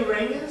 Are there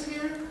Iranians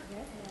here?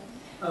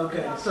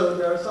 Okay, so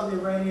there are some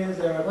Iranians,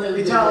 there are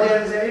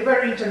Italians, they're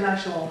very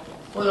international.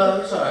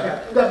 Well, sorry. Yeah,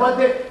 but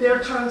they're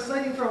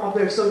translating from up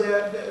there, so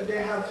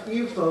they have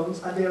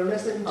earphones and they're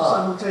listening to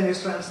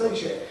simultaneous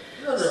translation.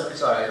 No,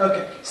 it's all right.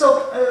 Okay,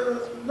 so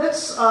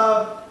let's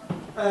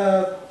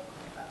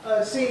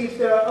see if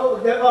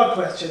there are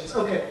questions.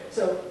 Okay,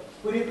 so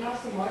would you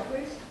pass the mic,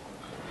 please?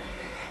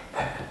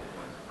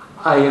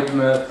 I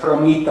am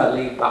from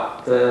Italy,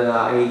 but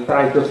I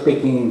try to speak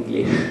in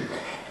English.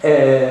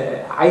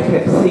 I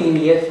have seen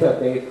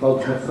yesterday for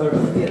the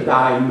first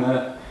time.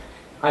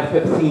 I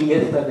have seen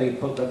yesterday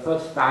for the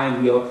first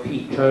time your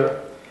feature.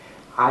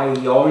 I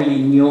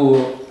only knew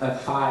a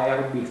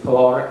fire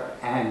before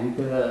and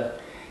the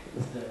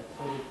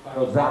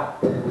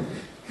Rosat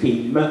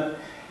film.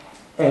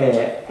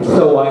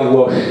 So I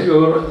was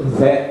sure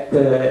that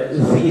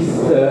this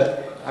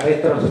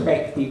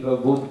retrospective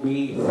would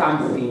be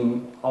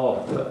something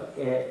of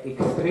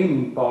extreme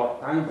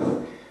importance,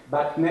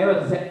 but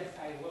nevertheless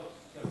I was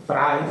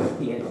surprised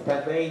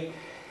yesterday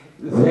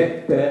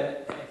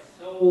that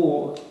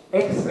so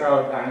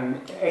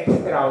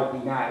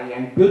extraordinary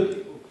and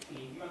beautiful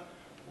film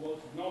was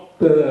not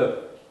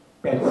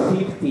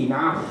perceived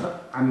enough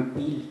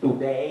until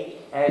today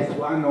as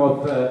one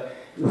of the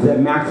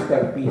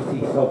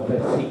masterpieces of the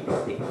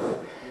 60s. Yeah.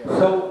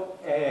 So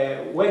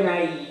when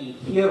I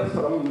hear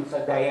from the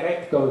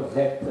director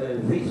that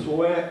this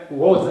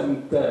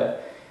wasn't the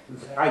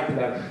right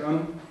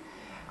version,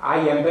 I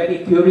am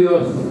very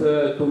curious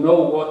to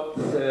know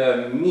what's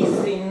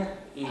missing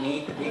in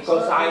it,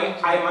 because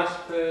I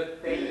must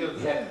tell you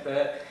that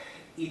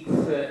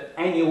it's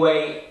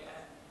anyway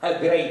a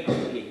great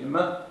film.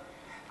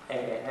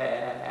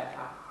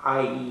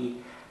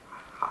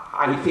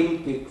 I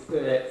think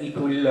it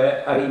will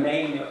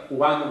remain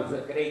one of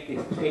the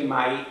greatest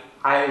films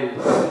I'll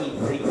see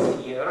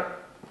this year,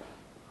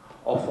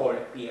 of all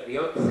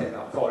periods and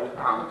of all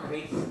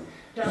countries.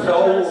 Can I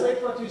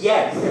translate what you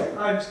yes.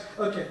 said?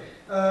 Okay.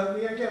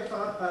 میگن که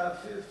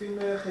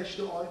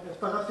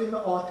فقط فیلم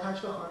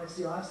آتش و خانه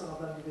سیاه هست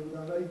قبلا دیده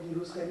بودم، ولی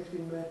دیروز خیلی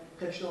فیلم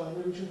خشت و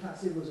آینه روشون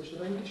تاثیر گذاشته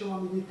و اینکه شما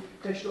میگید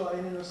خشت و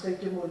آینه نسخه‌ای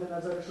که مورد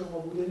نظر شما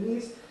بوده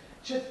نیست،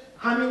 چه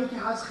همینی که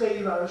هست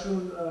خیلی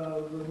براشون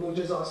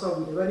معجزه‌آسا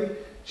بوده، ولی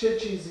چه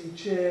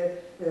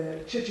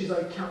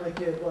چیزایی کمه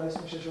که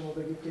باعث میشه شما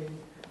بگید که این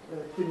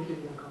فیلمی که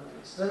دیدن کامل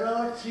نیست؟ There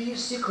are 3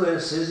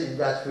 sequences in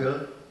that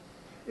film.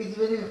 It's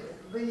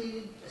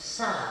very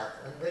sad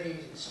and very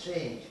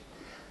strange.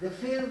 The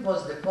film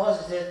was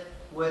deposited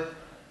with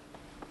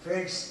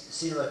French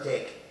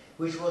Cinematheque,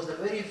 which was the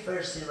very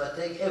first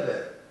Cinematheque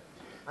ever.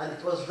 And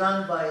it was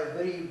run by a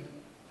very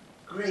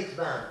great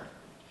man,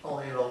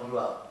 Henri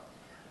Langlois.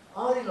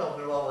 Henri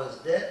Langlois was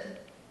dead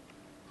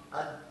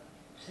at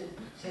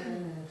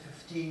 10,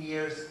 15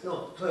 years,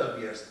 no, 12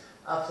 years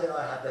after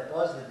I had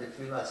deposited the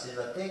film at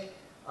Cinematheque.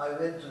 I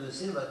went to the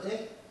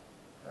Cinematheque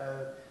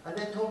and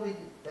they told me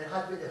there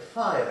had been a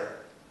fire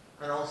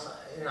in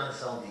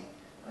Incendie.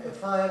 A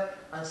fire,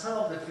 and some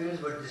of the films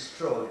were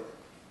destroyed.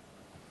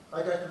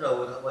 I don't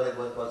know whether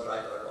it was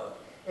right or wrong.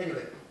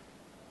 Anyway,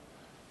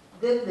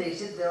 then they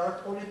said there are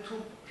only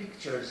 2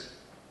 pictures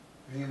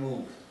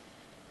removed.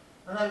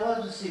 And I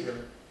wanted to see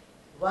them.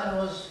 One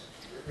was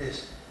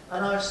this.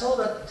 And I saw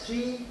that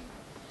 3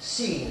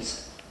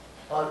 scenes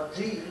are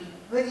three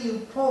very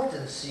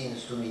important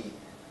scenes to me,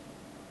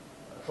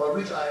 for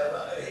which I,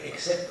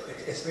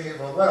 especially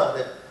for one of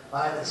them,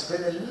 I had to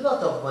spend a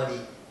lot of money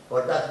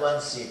for that one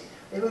scene.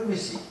 They were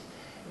missing.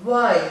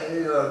 Why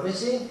they were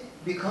missing?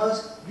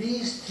 Because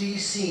these three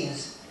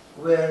scenes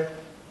were,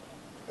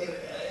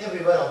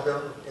 every one of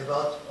them,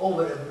 about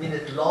over a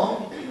minute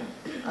long,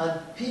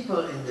 and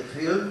people in the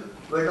film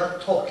were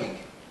not talking.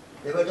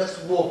 They were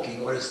just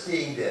walking or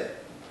staying there.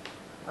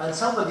 And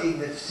somebody in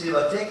the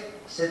Cinematheque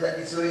said that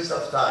it's a waste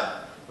of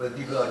time when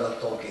people are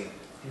not talking.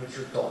 People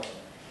should talk.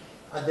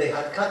 And they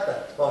had cut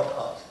that part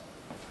out.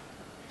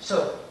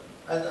 So,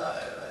 and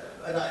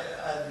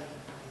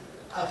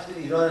after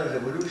the Iranian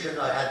Revolution,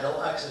 I had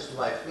no access to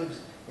my films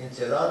in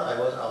Tehran. I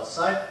was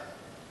outside.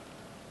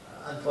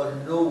 And for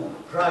no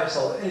price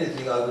or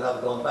anything, I would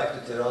have gone back to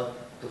Tehran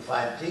to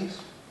find things.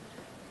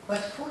 But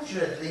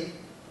fortunately,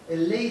 a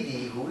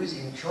lady who is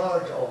in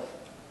charge of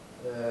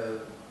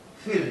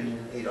film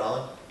in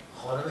Iran,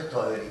 Khanem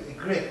Tahiri, a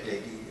great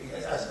lady,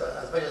 as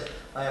much as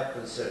I am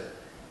concerned,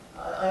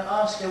 I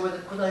asked her whether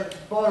could I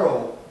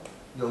borrow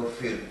your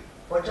film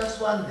for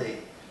just one day.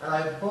 And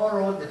I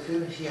borrowed the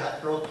film she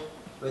had brought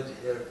with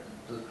her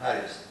to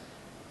Paris.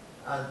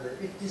 And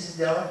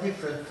they are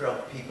different from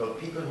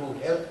people who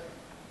help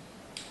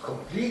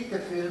complete the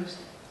films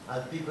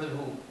and people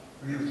who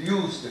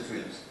use the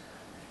films.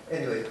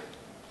 Anyway,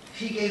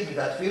 she gave me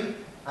that film,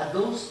 and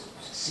those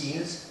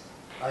scenes,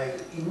 I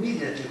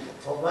immediately,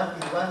 for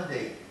one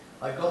day,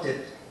 I got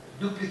it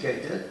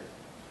duplicated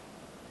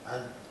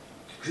and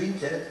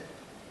printed,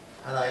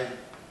 and I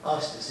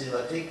asked the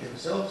Cinematheque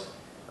themselves,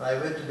 and I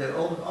went to their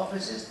own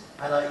offices,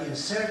 and I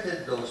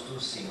inserted those two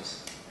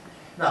scenes.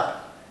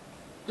 Now,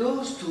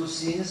 those two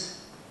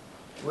scenes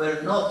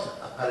were not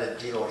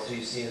apparently, or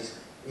three scenes,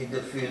 in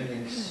the film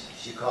in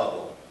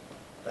Chicago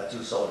that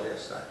you saw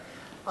last night.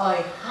 I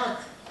had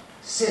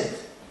sent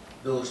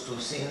those two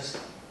scenes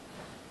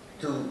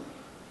to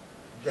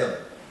them,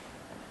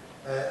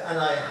 and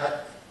I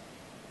had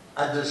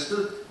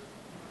understood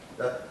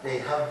that they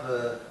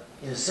have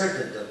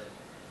inserted them.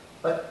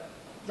 But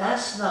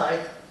last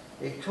night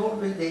they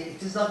told me they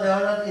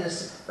are not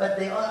inserted, but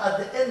they are at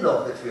the end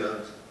of the film.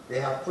 They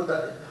have put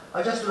that.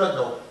 I just do not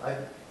know.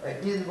 I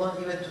didn't want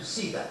even to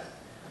see that.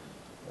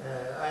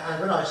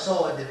 And when I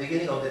saw at the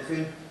beginning of the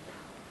film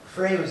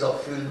frames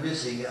of film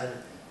missing and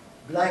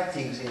black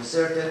things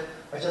inserted,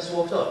 I just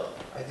walked on.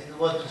 I didn't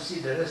want to see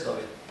the rest of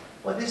it.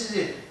 But this is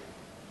it.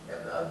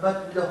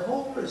 But the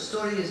whole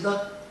story is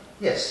not,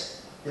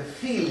 yes, the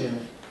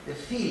feeling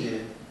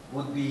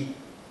would be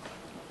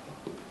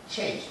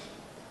changed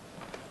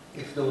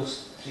if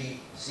those three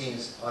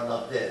scenes are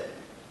not there.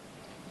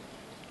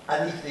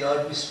 And if they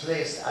are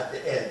misplaced at the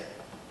end.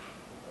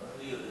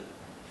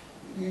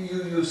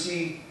 You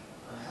see,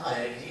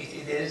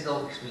 there is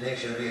no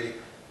explanation really.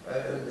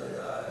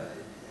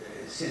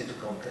 Silly to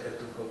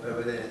compare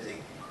with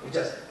anything. It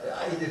just,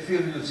 in the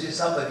film you see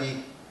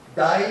somebody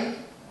dying,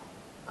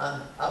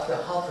 and after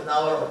half an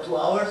hour or 2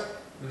 hours,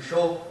 you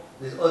show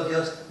the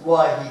audience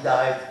why he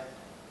died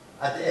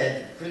at the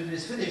end. The film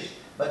is finished,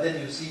 but then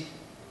you see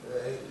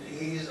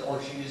he is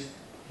or she is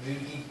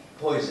drinking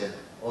poison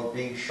or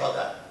being shot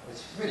at.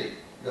 It's really,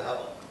 you have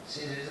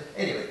seen it.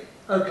 Anyway.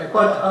 Okay,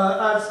 but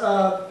as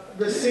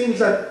the scenes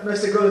that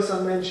Mr.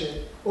 Golestan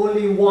mentioned,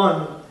 only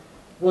one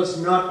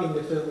was not in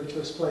the film which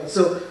was played.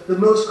 So the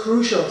most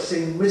crucial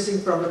scene missing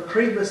from the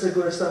previous Mr.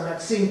 Golestan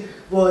had seen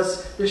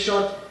was the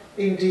shot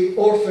in the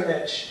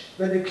orphanage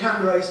when the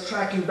camera is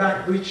tracking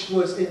back, which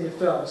was in the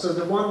film. So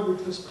the one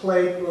which was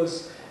played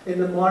was in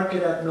the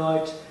market at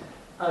night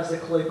as the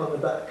clip on the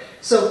back.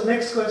 So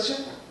next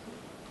question.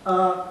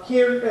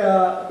 Here,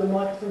 the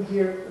microphone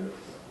here.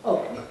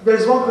 Oh,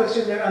 there's one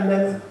question there, and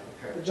then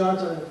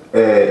Jonathan.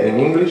 In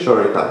English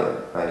or Italian?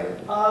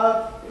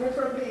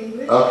 Preferably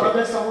English, okay.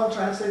 Unless someone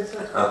translates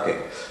it. Okay.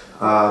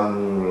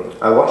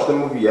 I watched the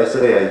movie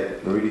yesterday.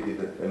 I really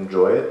did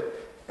enjoy it,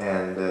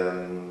 and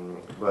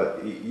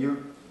but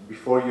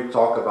before you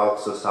talk about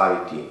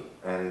society,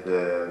 and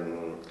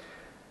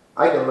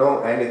I don't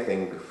know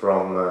anything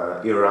from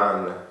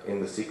Iran in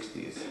the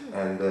 60s,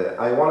 and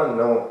I want to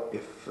know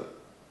if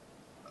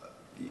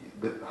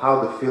how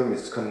the film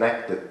is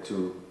connected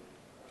to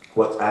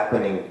what's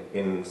happening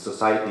in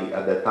society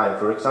at that time.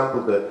 For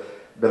example,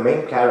 the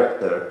main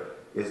character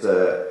is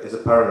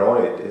a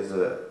paranoid,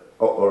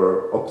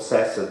 or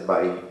obsessed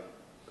by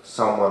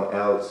someone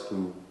else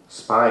who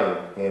spying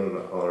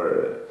him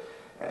or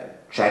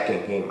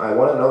checking him. I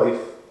want to know if,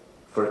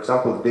 for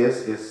example,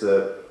 this is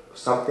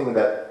something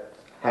that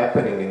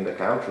happening in the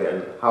country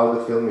and how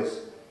the film is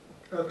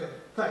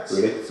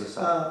related to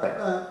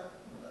society.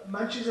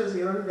 من چیز از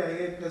ایران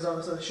دهه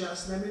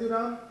 1960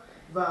 نمیدونم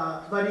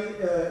ولی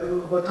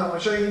با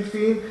تماشای این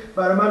فیلم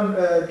برای من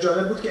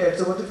جالب بود که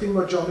ارتباط فیلم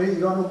با جامعه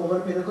ایران رو موقع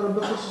پیدا کنم،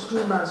 به خصوص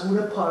توی مضمون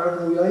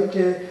پارانویایی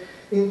که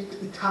این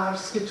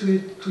ترس که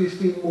توی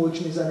فیلم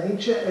موج میزنه، این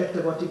چه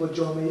ارتباطی با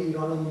جامعه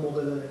ایران اون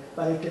موقع داره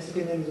برای کسی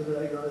که نمیدونه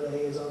در ایران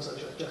دهه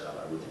 1960 چه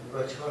خبر بود.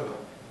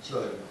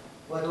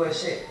 What do I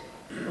say?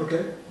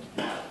 Okay.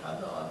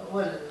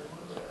 Well,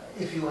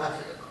 if you have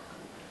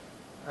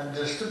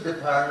understood the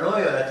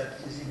paranoia that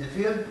is in the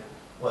film,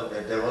 well,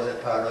 there was a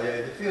paranoia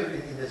in the film,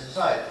 in the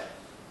society.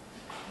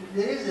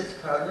 There is this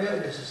paranoia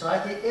in the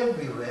society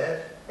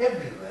everywhere,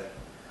 everywhere.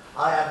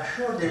 I am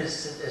sure there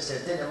is a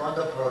certain amount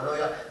of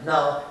paranoia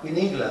now in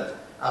England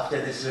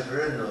after this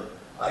referendum.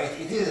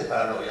 It is a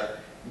paranoia.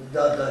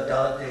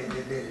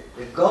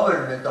 The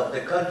government of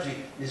the country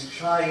is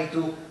trying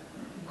to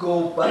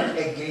go back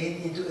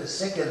again into a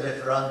second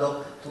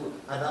referendum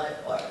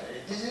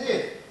this is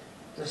it.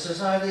 The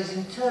society is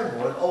in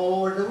turmoil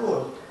all over the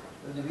world.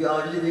 We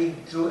are living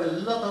through a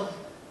lot of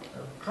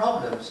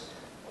problems.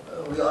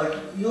 We are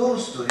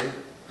used to it,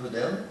 to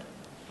them.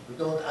 We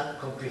don't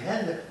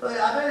comprehend it. But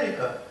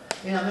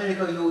in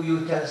America,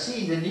 you can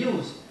see in the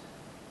news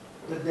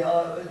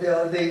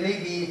that they may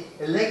be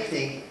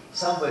electing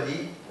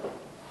somebody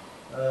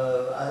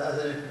as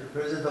a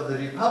president of the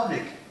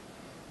republic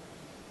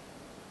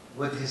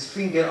with his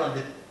finger on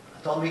the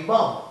atomic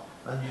bomb,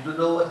 and you don't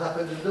know what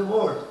happened in the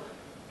world.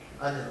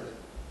 And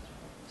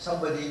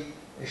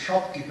a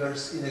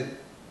shopkeepers in a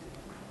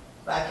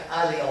back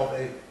alley of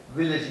a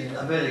village in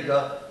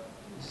America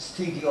is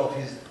thinking of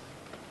his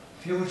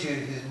future,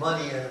 his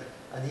money,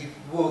 and he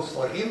votes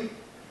for him.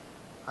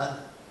 And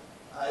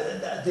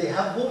they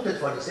have voted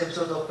for the same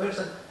sort of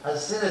person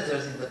as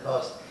senators in the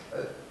past.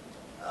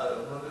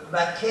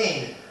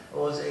 McCain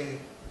was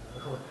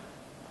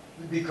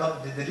become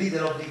the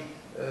leader of the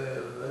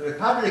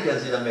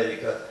Republicans in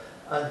America,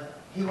 and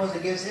he was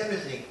against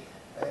everything.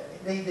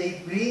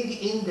 They bring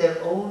in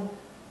their own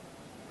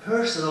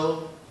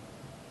personal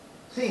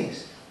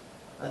things,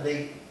 and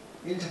they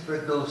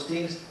interpret those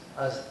things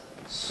as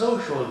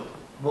social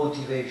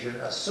motivation,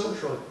 as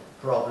social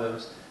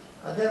problems,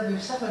 and then we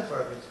suffer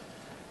from it.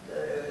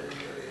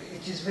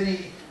 It is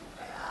very,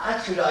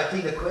 actually I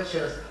think the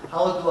question is,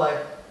 how do I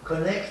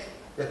connect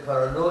the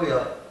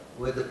paranoia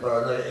with the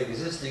paranoia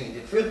existing in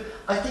the film?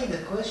 I think the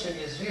question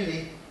is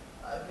really,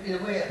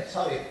 in a way,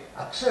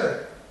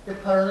 absurd. The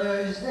paranoia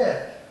is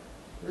there.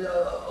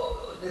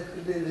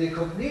 The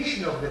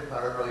recognition of the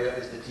paranoia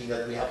is the thing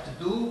that we have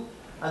to do,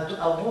 and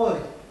to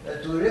avoid,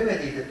 to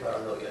remedy the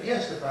paranoia.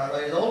 Yes, the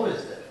paranoia is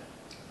always there.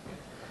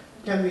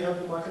 Can we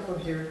have the microphone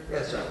here?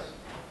 Yes, sir.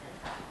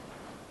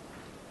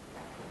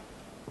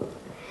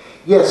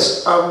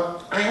 Yes,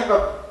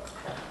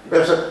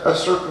 there's a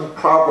certain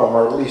problem,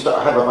 or at least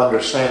I have an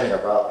understanding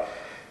about.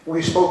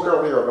 We spoke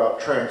earlier about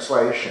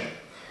translation.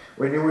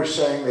 When you were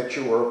saying that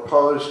you were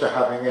opposed to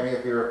having any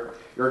of your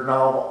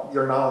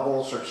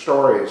novels or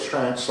stories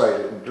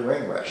translated into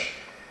English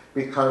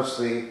because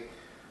the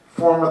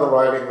form of the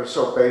writing was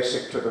so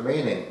basic to the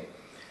meaning.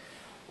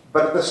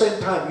 But at the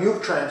same time,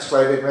 you've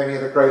translated many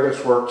of the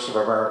greatest works of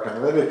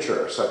American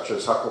literature, such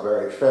as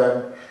Huckleberry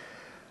Finn,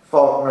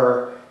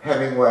 Faulkner,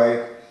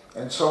 Hemingway,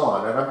 and so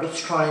on. And I'm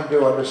just trying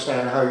to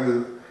understand how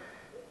you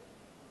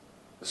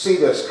see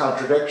this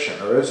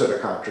contradiction, or is it a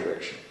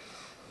contradiction?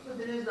 No,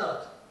 there is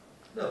not.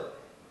 No.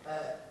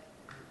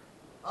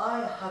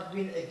 I have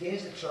been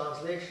against the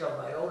translation of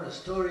my own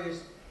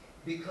stories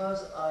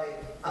because I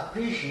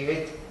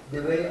appreciate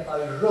the way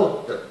I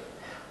wrote them.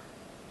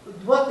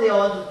 What they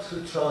want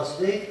to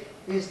translate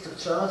is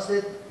to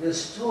translate the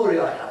story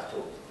I have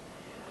told.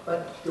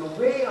 But the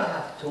way I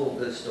have told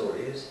the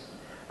stories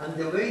and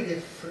the way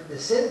the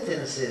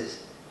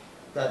sentences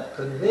that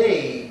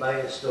convey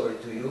my story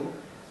to you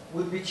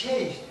would be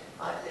changed.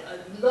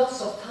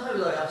 Lots of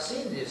times I have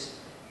seen this.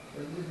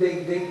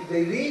 They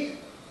read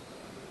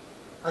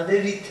and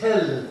they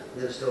retell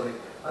the story.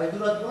 I do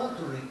not want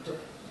to retell.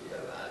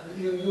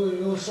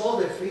 You saw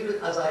the film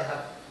as I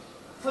have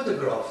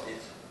photographed it.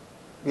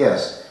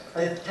 Yes.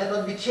 And it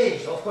cannot be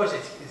changed. Of course,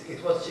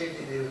 it was changed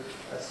in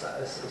a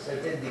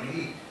certain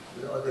degree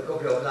on the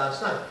copy of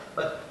last time.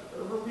 But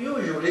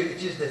usually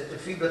it is the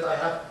film that I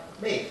have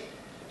made.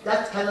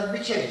 That cannot be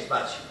changed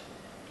much.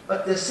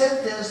 But the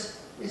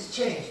sentence is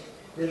changed.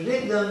 The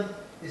rhythm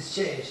is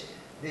changed.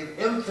 The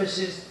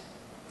emphasis,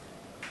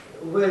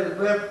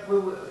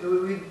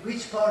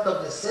 which part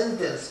of the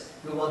sentence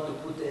you want to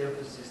put the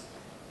emphasis.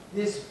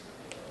 This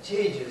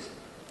changes.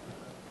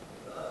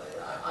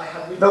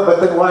 No,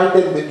 but then why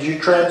did you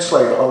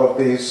translate all of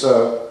these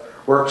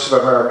works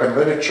of American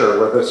literature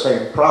where the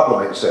same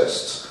problem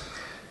exists?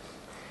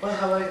 What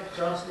have I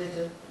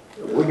translated?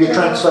 When you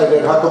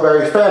translated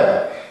Huckleberry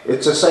Finn,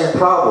 it's the same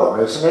problem,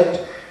 isn't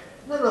it?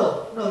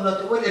 No,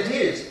 not well. It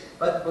is,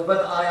 but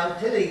I am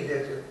telling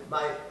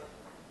my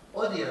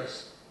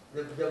audience,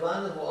 the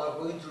ones who are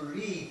going to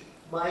read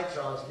my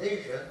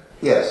translation,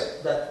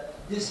 yes, that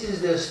this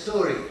is their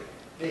story.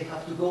 They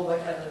have to go back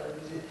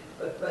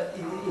but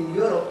in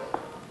Europe,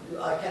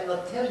 I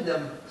cannot tell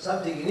them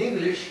something in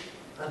English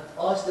and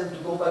ask them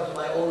to go back to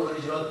my own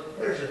original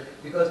Persian,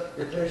 because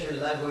the Persian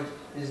language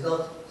is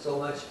not so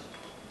much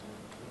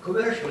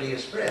commercially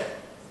spread.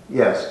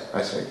 Yes,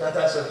 I see.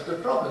 That's the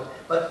problem.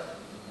 But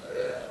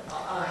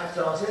I have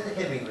translated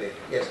Hemingway.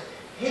 Yes,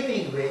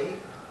 Hemingway.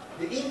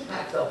 The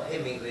impact of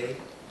Hemingway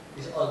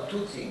is on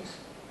two things.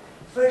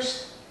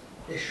 First,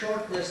 the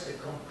shortness, the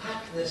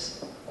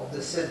compactness of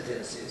the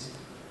sentences,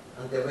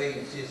 and the way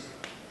it is.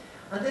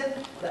 And then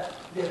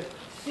the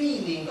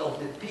feeling of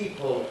the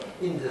people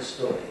in the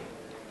story.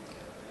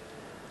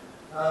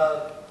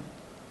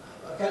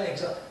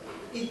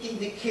 In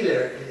The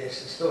Killer, in this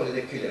story,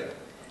 The Killer,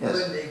 Yes.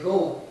 when they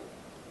go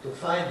to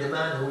find the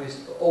man who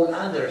is old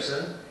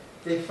Anderson,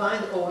 they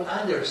find old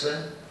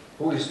Anderson,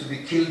 who is to be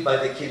killed by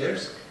the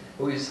killers,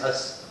 and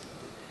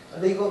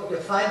they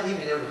find him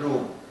in a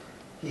room.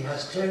 He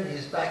has turned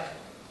his back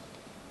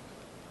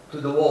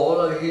to the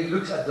wall, or he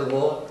looks at the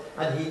wall,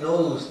 and he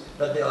knows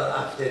that they are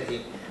after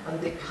him.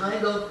 And the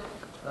kind of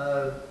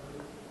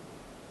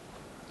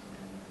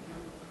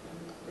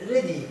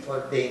ready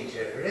for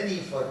danger, ready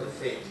for the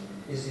fate.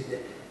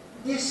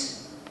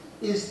 This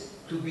is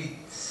to be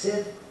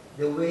said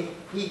the way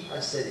he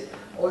has said it.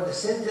 Or the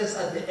sentence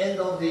at the end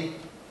of the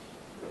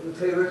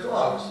favorite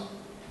arms.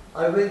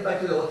 I went back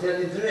to the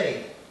hotel in the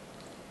rain.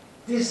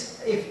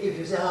 This, if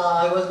you say,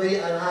 I was very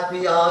unhappy,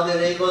 the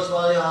rain was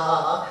falling,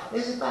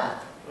 this is bad.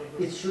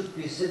 It should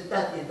be said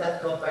that in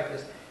that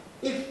compactness.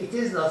 If it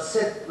is not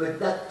said with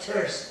that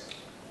terse,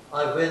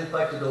 I went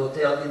back to the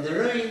hotel in the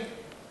rain,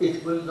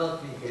 it will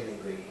not be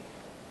Hemingway.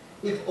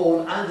 If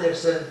old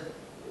Anderson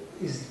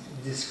is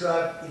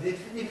described in a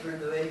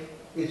different way,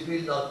 it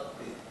will not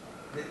be.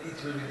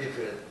 It will be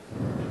different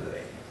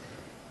way.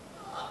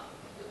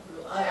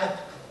 I am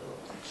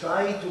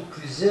trying to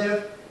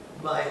preserve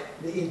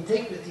the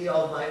integrity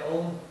of my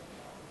own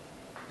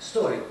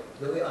story,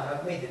 the way I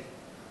have made it.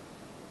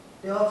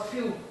 There are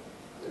few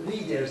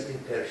readers in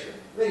Persian,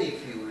 very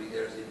few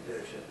readers in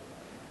Persian,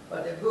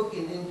 but a book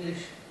in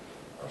English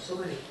are so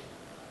many.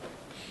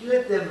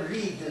 Let them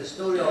read the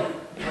story of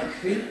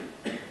Makfil,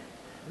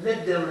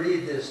 let them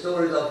read the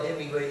story of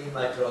Hemingway in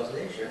my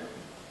translation,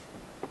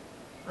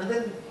 and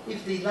then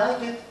if they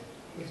like it,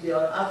 if they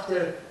are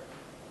after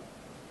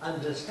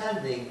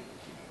understanding,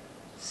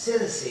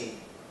 sensing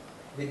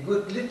the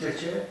good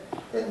literature,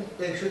 then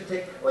they should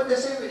take, well, the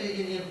same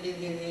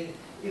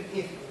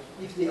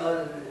if they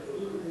are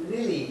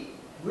really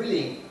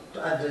willing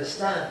to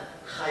understand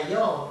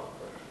Khayyam,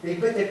 they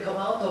better come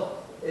out of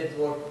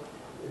Edward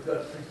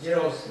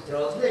Fitzgerald's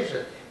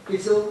translation.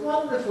 It's a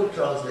wonderful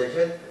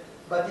translation,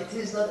 but it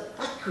is not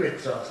accurate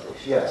translation.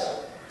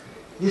 Yes.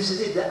 This is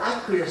it, the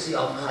accuracy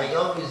of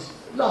Khayyam is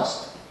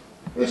lost.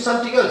 It's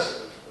something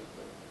else.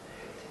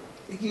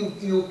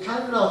 You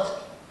cannot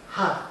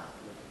have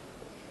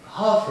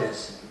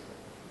Hafiz.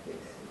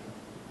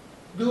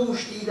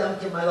 دوش دیدم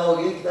که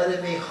ملائک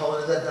در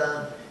میخانه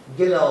زدن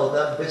گل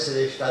آدم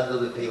بسرشتند و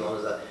به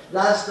پیمان زدن.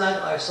 Last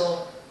night I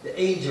saw the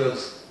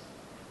angels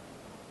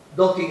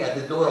knocking at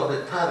the door of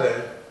the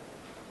tavern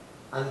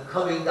and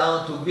coming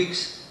down to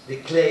mix the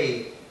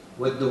clay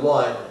with the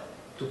wine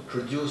to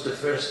produce the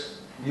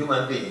first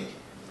human being.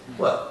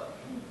 Well,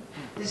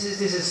 this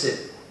is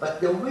it. But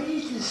the way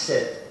it is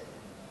said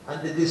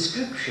and the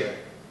description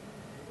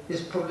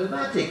is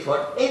problematic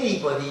for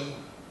anybody,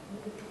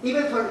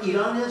 even for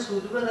Iranians who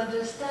do not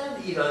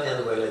understand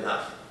Iranian well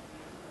enough,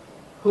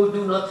 who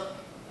do not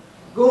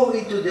go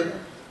into the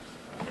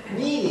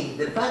meaning,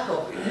 the back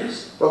of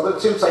it. Well,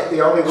 it seems like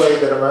the only way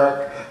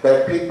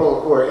that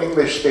people who are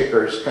English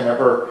speakers can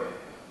ever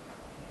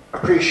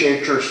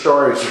appreciate your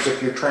stories is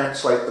if you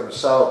translate them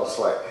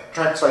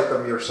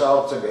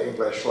yourselves into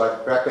English,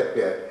 like Beckett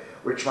did,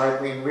 which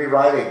might mean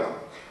rewriting them.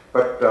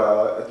 But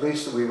at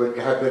least we would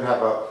have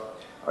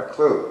a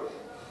clue.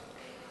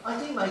 I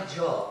think my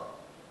job,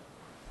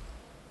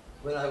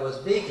 when I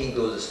was making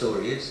those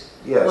stories,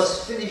 Yes.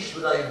 was finished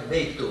when I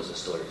made those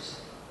stories.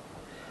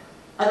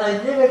 And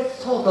I never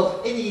thought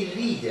of any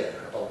reader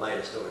of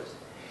my stories.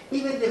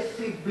 Even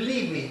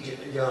believe me,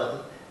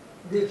 John,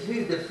 the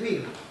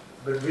film,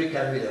 Rick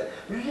and Miller,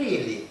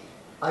 really,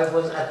 I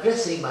was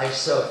addressing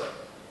myself.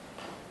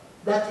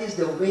 That is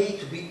the way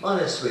to be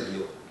honest with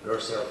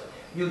yourself.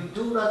 You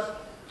do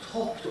not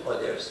talk to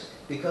others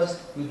because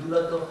you do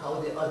not know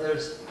how the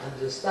others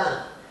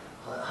understand,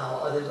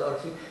 how others are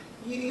feeling.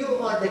 You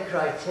are the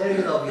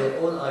criterion of your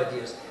own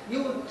ideas.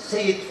 You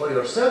say it for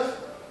yourself,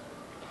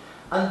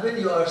 and when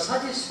you are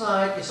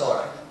satisfied, it's all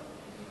right.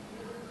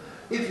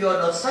 If you are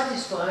not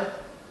satisfied,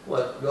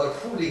 well, you are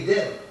fooling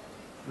them.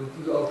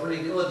 You are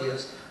fooling the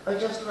audience. I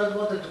just do not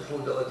wanted to fool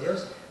the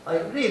audience. I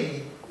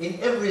really, in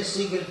every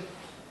single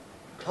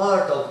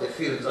part of the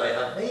films I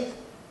have made,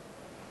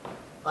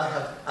 I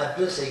have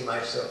addressing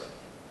myself.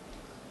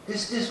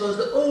 This was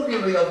the only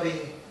way of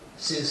being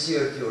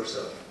sincere to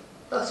yourself.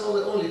 That's all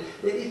the only.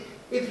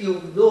 If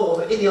you know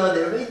of any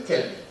other way,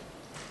 tell me.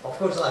 Of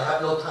course, I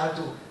have no time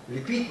to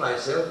repeat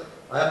myself.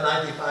 I am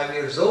 95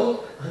 years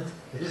old, and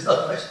there is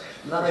not much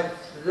life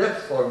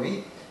left for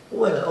me.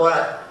 Well, all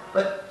right,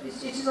 but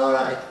it is all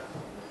right.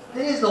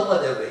 There is no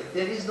other way.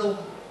 There is no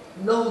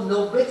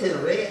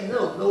better way, and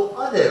no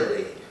other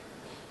way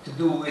to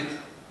do it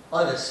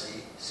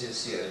honestly,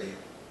 sincerely.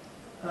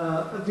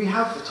 We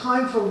have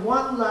time for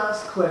one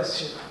last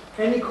question.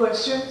 Any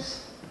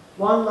questions?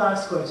 One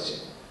last question.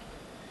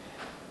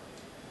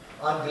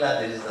 I'm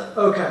glad there is none.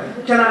 Okay.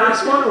 Can I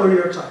ask one, or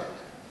you're tired?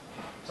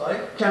 Sorry?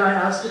 Can I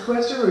ask the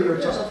question, or you're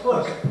tired? Yes, of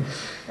course.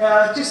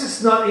 Okay. This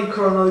is not in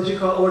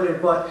chronological order,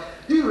 but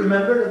Do you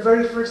remember the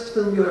very first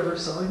film you ever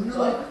saw in your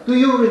life? Do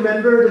you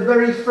remember the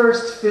very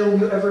first film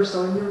you ever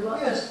saw in your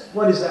life? Yes.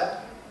 What is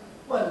that?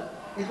 Well,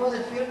 it was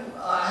a film,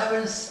 I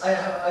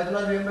do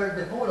not remember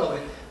the whole of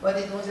it, but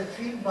it was a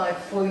film by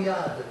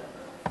Foyad.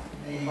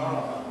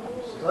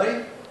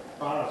 Sorry?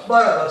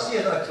 Barabbas,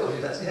 yes, I told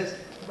you that, yes,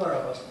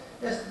 Barabbas.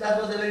 Yes,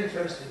 that was the very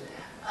first thing.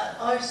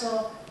 I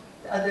saw,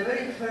 and the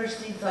very first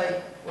thing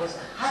I was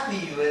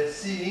happy with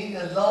seeing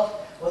and loved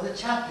was a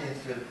Chaplin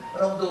film,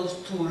 one of those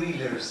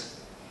two-reelers.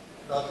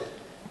 Not it.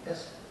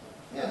 Yes,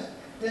 yes.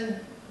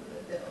 Then,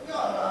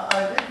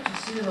 I went to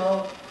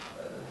cinema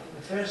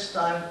the first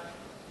time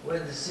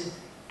when the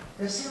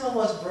cinema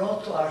was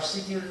brought to our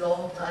city a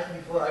long time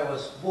before I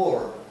was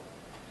born.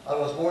 I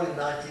was born in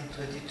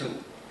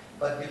 1922.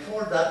 But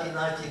before that, in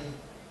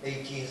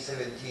 1918,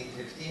 17,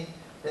 15,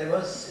 there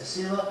was a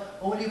cinema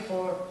only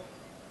for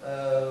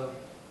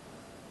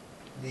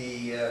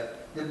the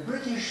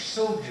British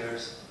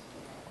soldiers,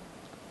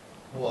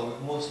 who are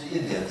mostly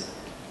Indians,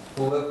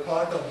 who were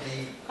part of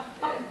the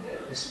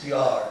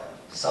SPR,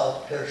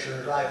 South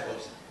Persian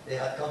Rifles. They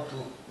had come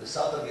to the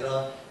south of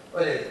Iran.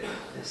 Well,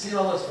 the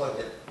cinema was for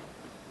them.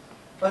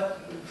 But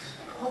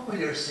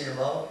popular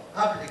cinema,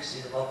 public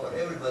cinema for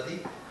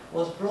everybody,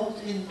 was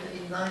brought in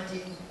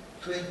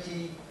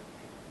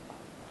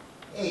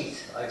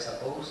 1928, I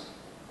suppose.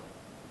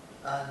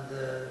 And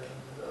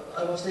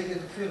I was taken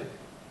to film.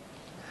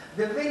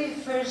 The very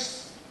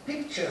first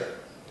picture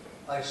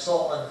I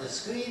saw on the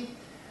screen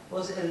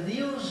was a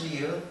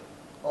newsreel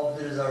of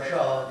the Reza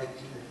Shah, the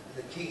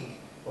king,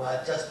 who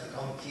had just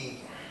become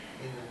king.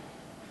 In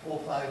 4 or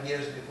 5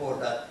 years before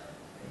that,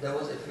 there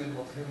was a film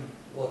of him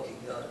walking.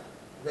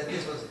 That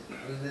this was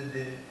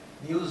the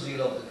newsreel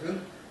of the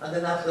film, and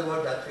then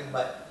afterward that film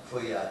by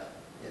Foyad.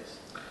 Yes.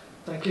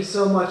 Thank you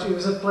so much. It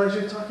was a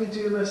pleasure talking to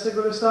you, Mr.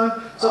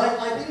 Golestan. So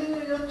I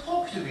didn't even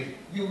talk to me.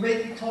 You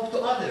made me talk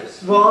to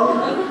others. Well,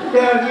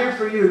 they are here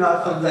for you,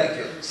 not for me. Thank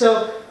you.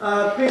 So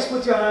please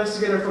put your hands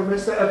together for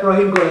Mr.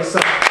 Ebrahim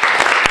Golestan.